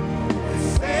His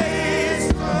face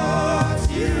towards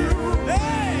you.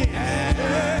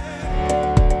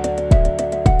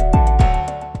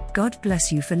 God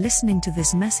bless you for listening to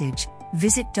this message.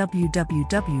 Visit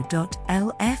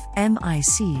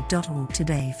www.lfmic.org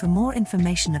today for more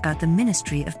information about the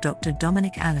ministry of Dr.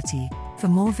 Dominic Allotey. For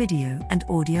more video and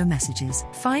audio messages,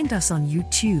 find us on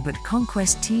YouTube at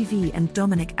Conquest TV and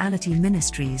Dominic Allotey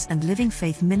Ministries and Living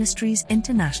Faith Ministries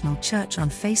International Church on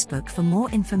Facebook for more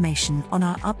information on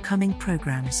our upcoming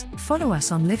programs. Follow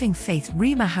us on Living Faith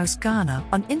Rema House Ghana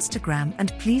on Instagram,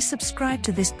 and please subscribe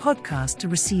to this podcast to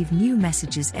receive new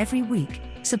messages every week.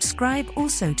 Subscribe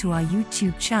also to our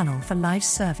YouTube channel for live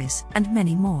service and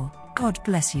many more. God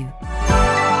bless you.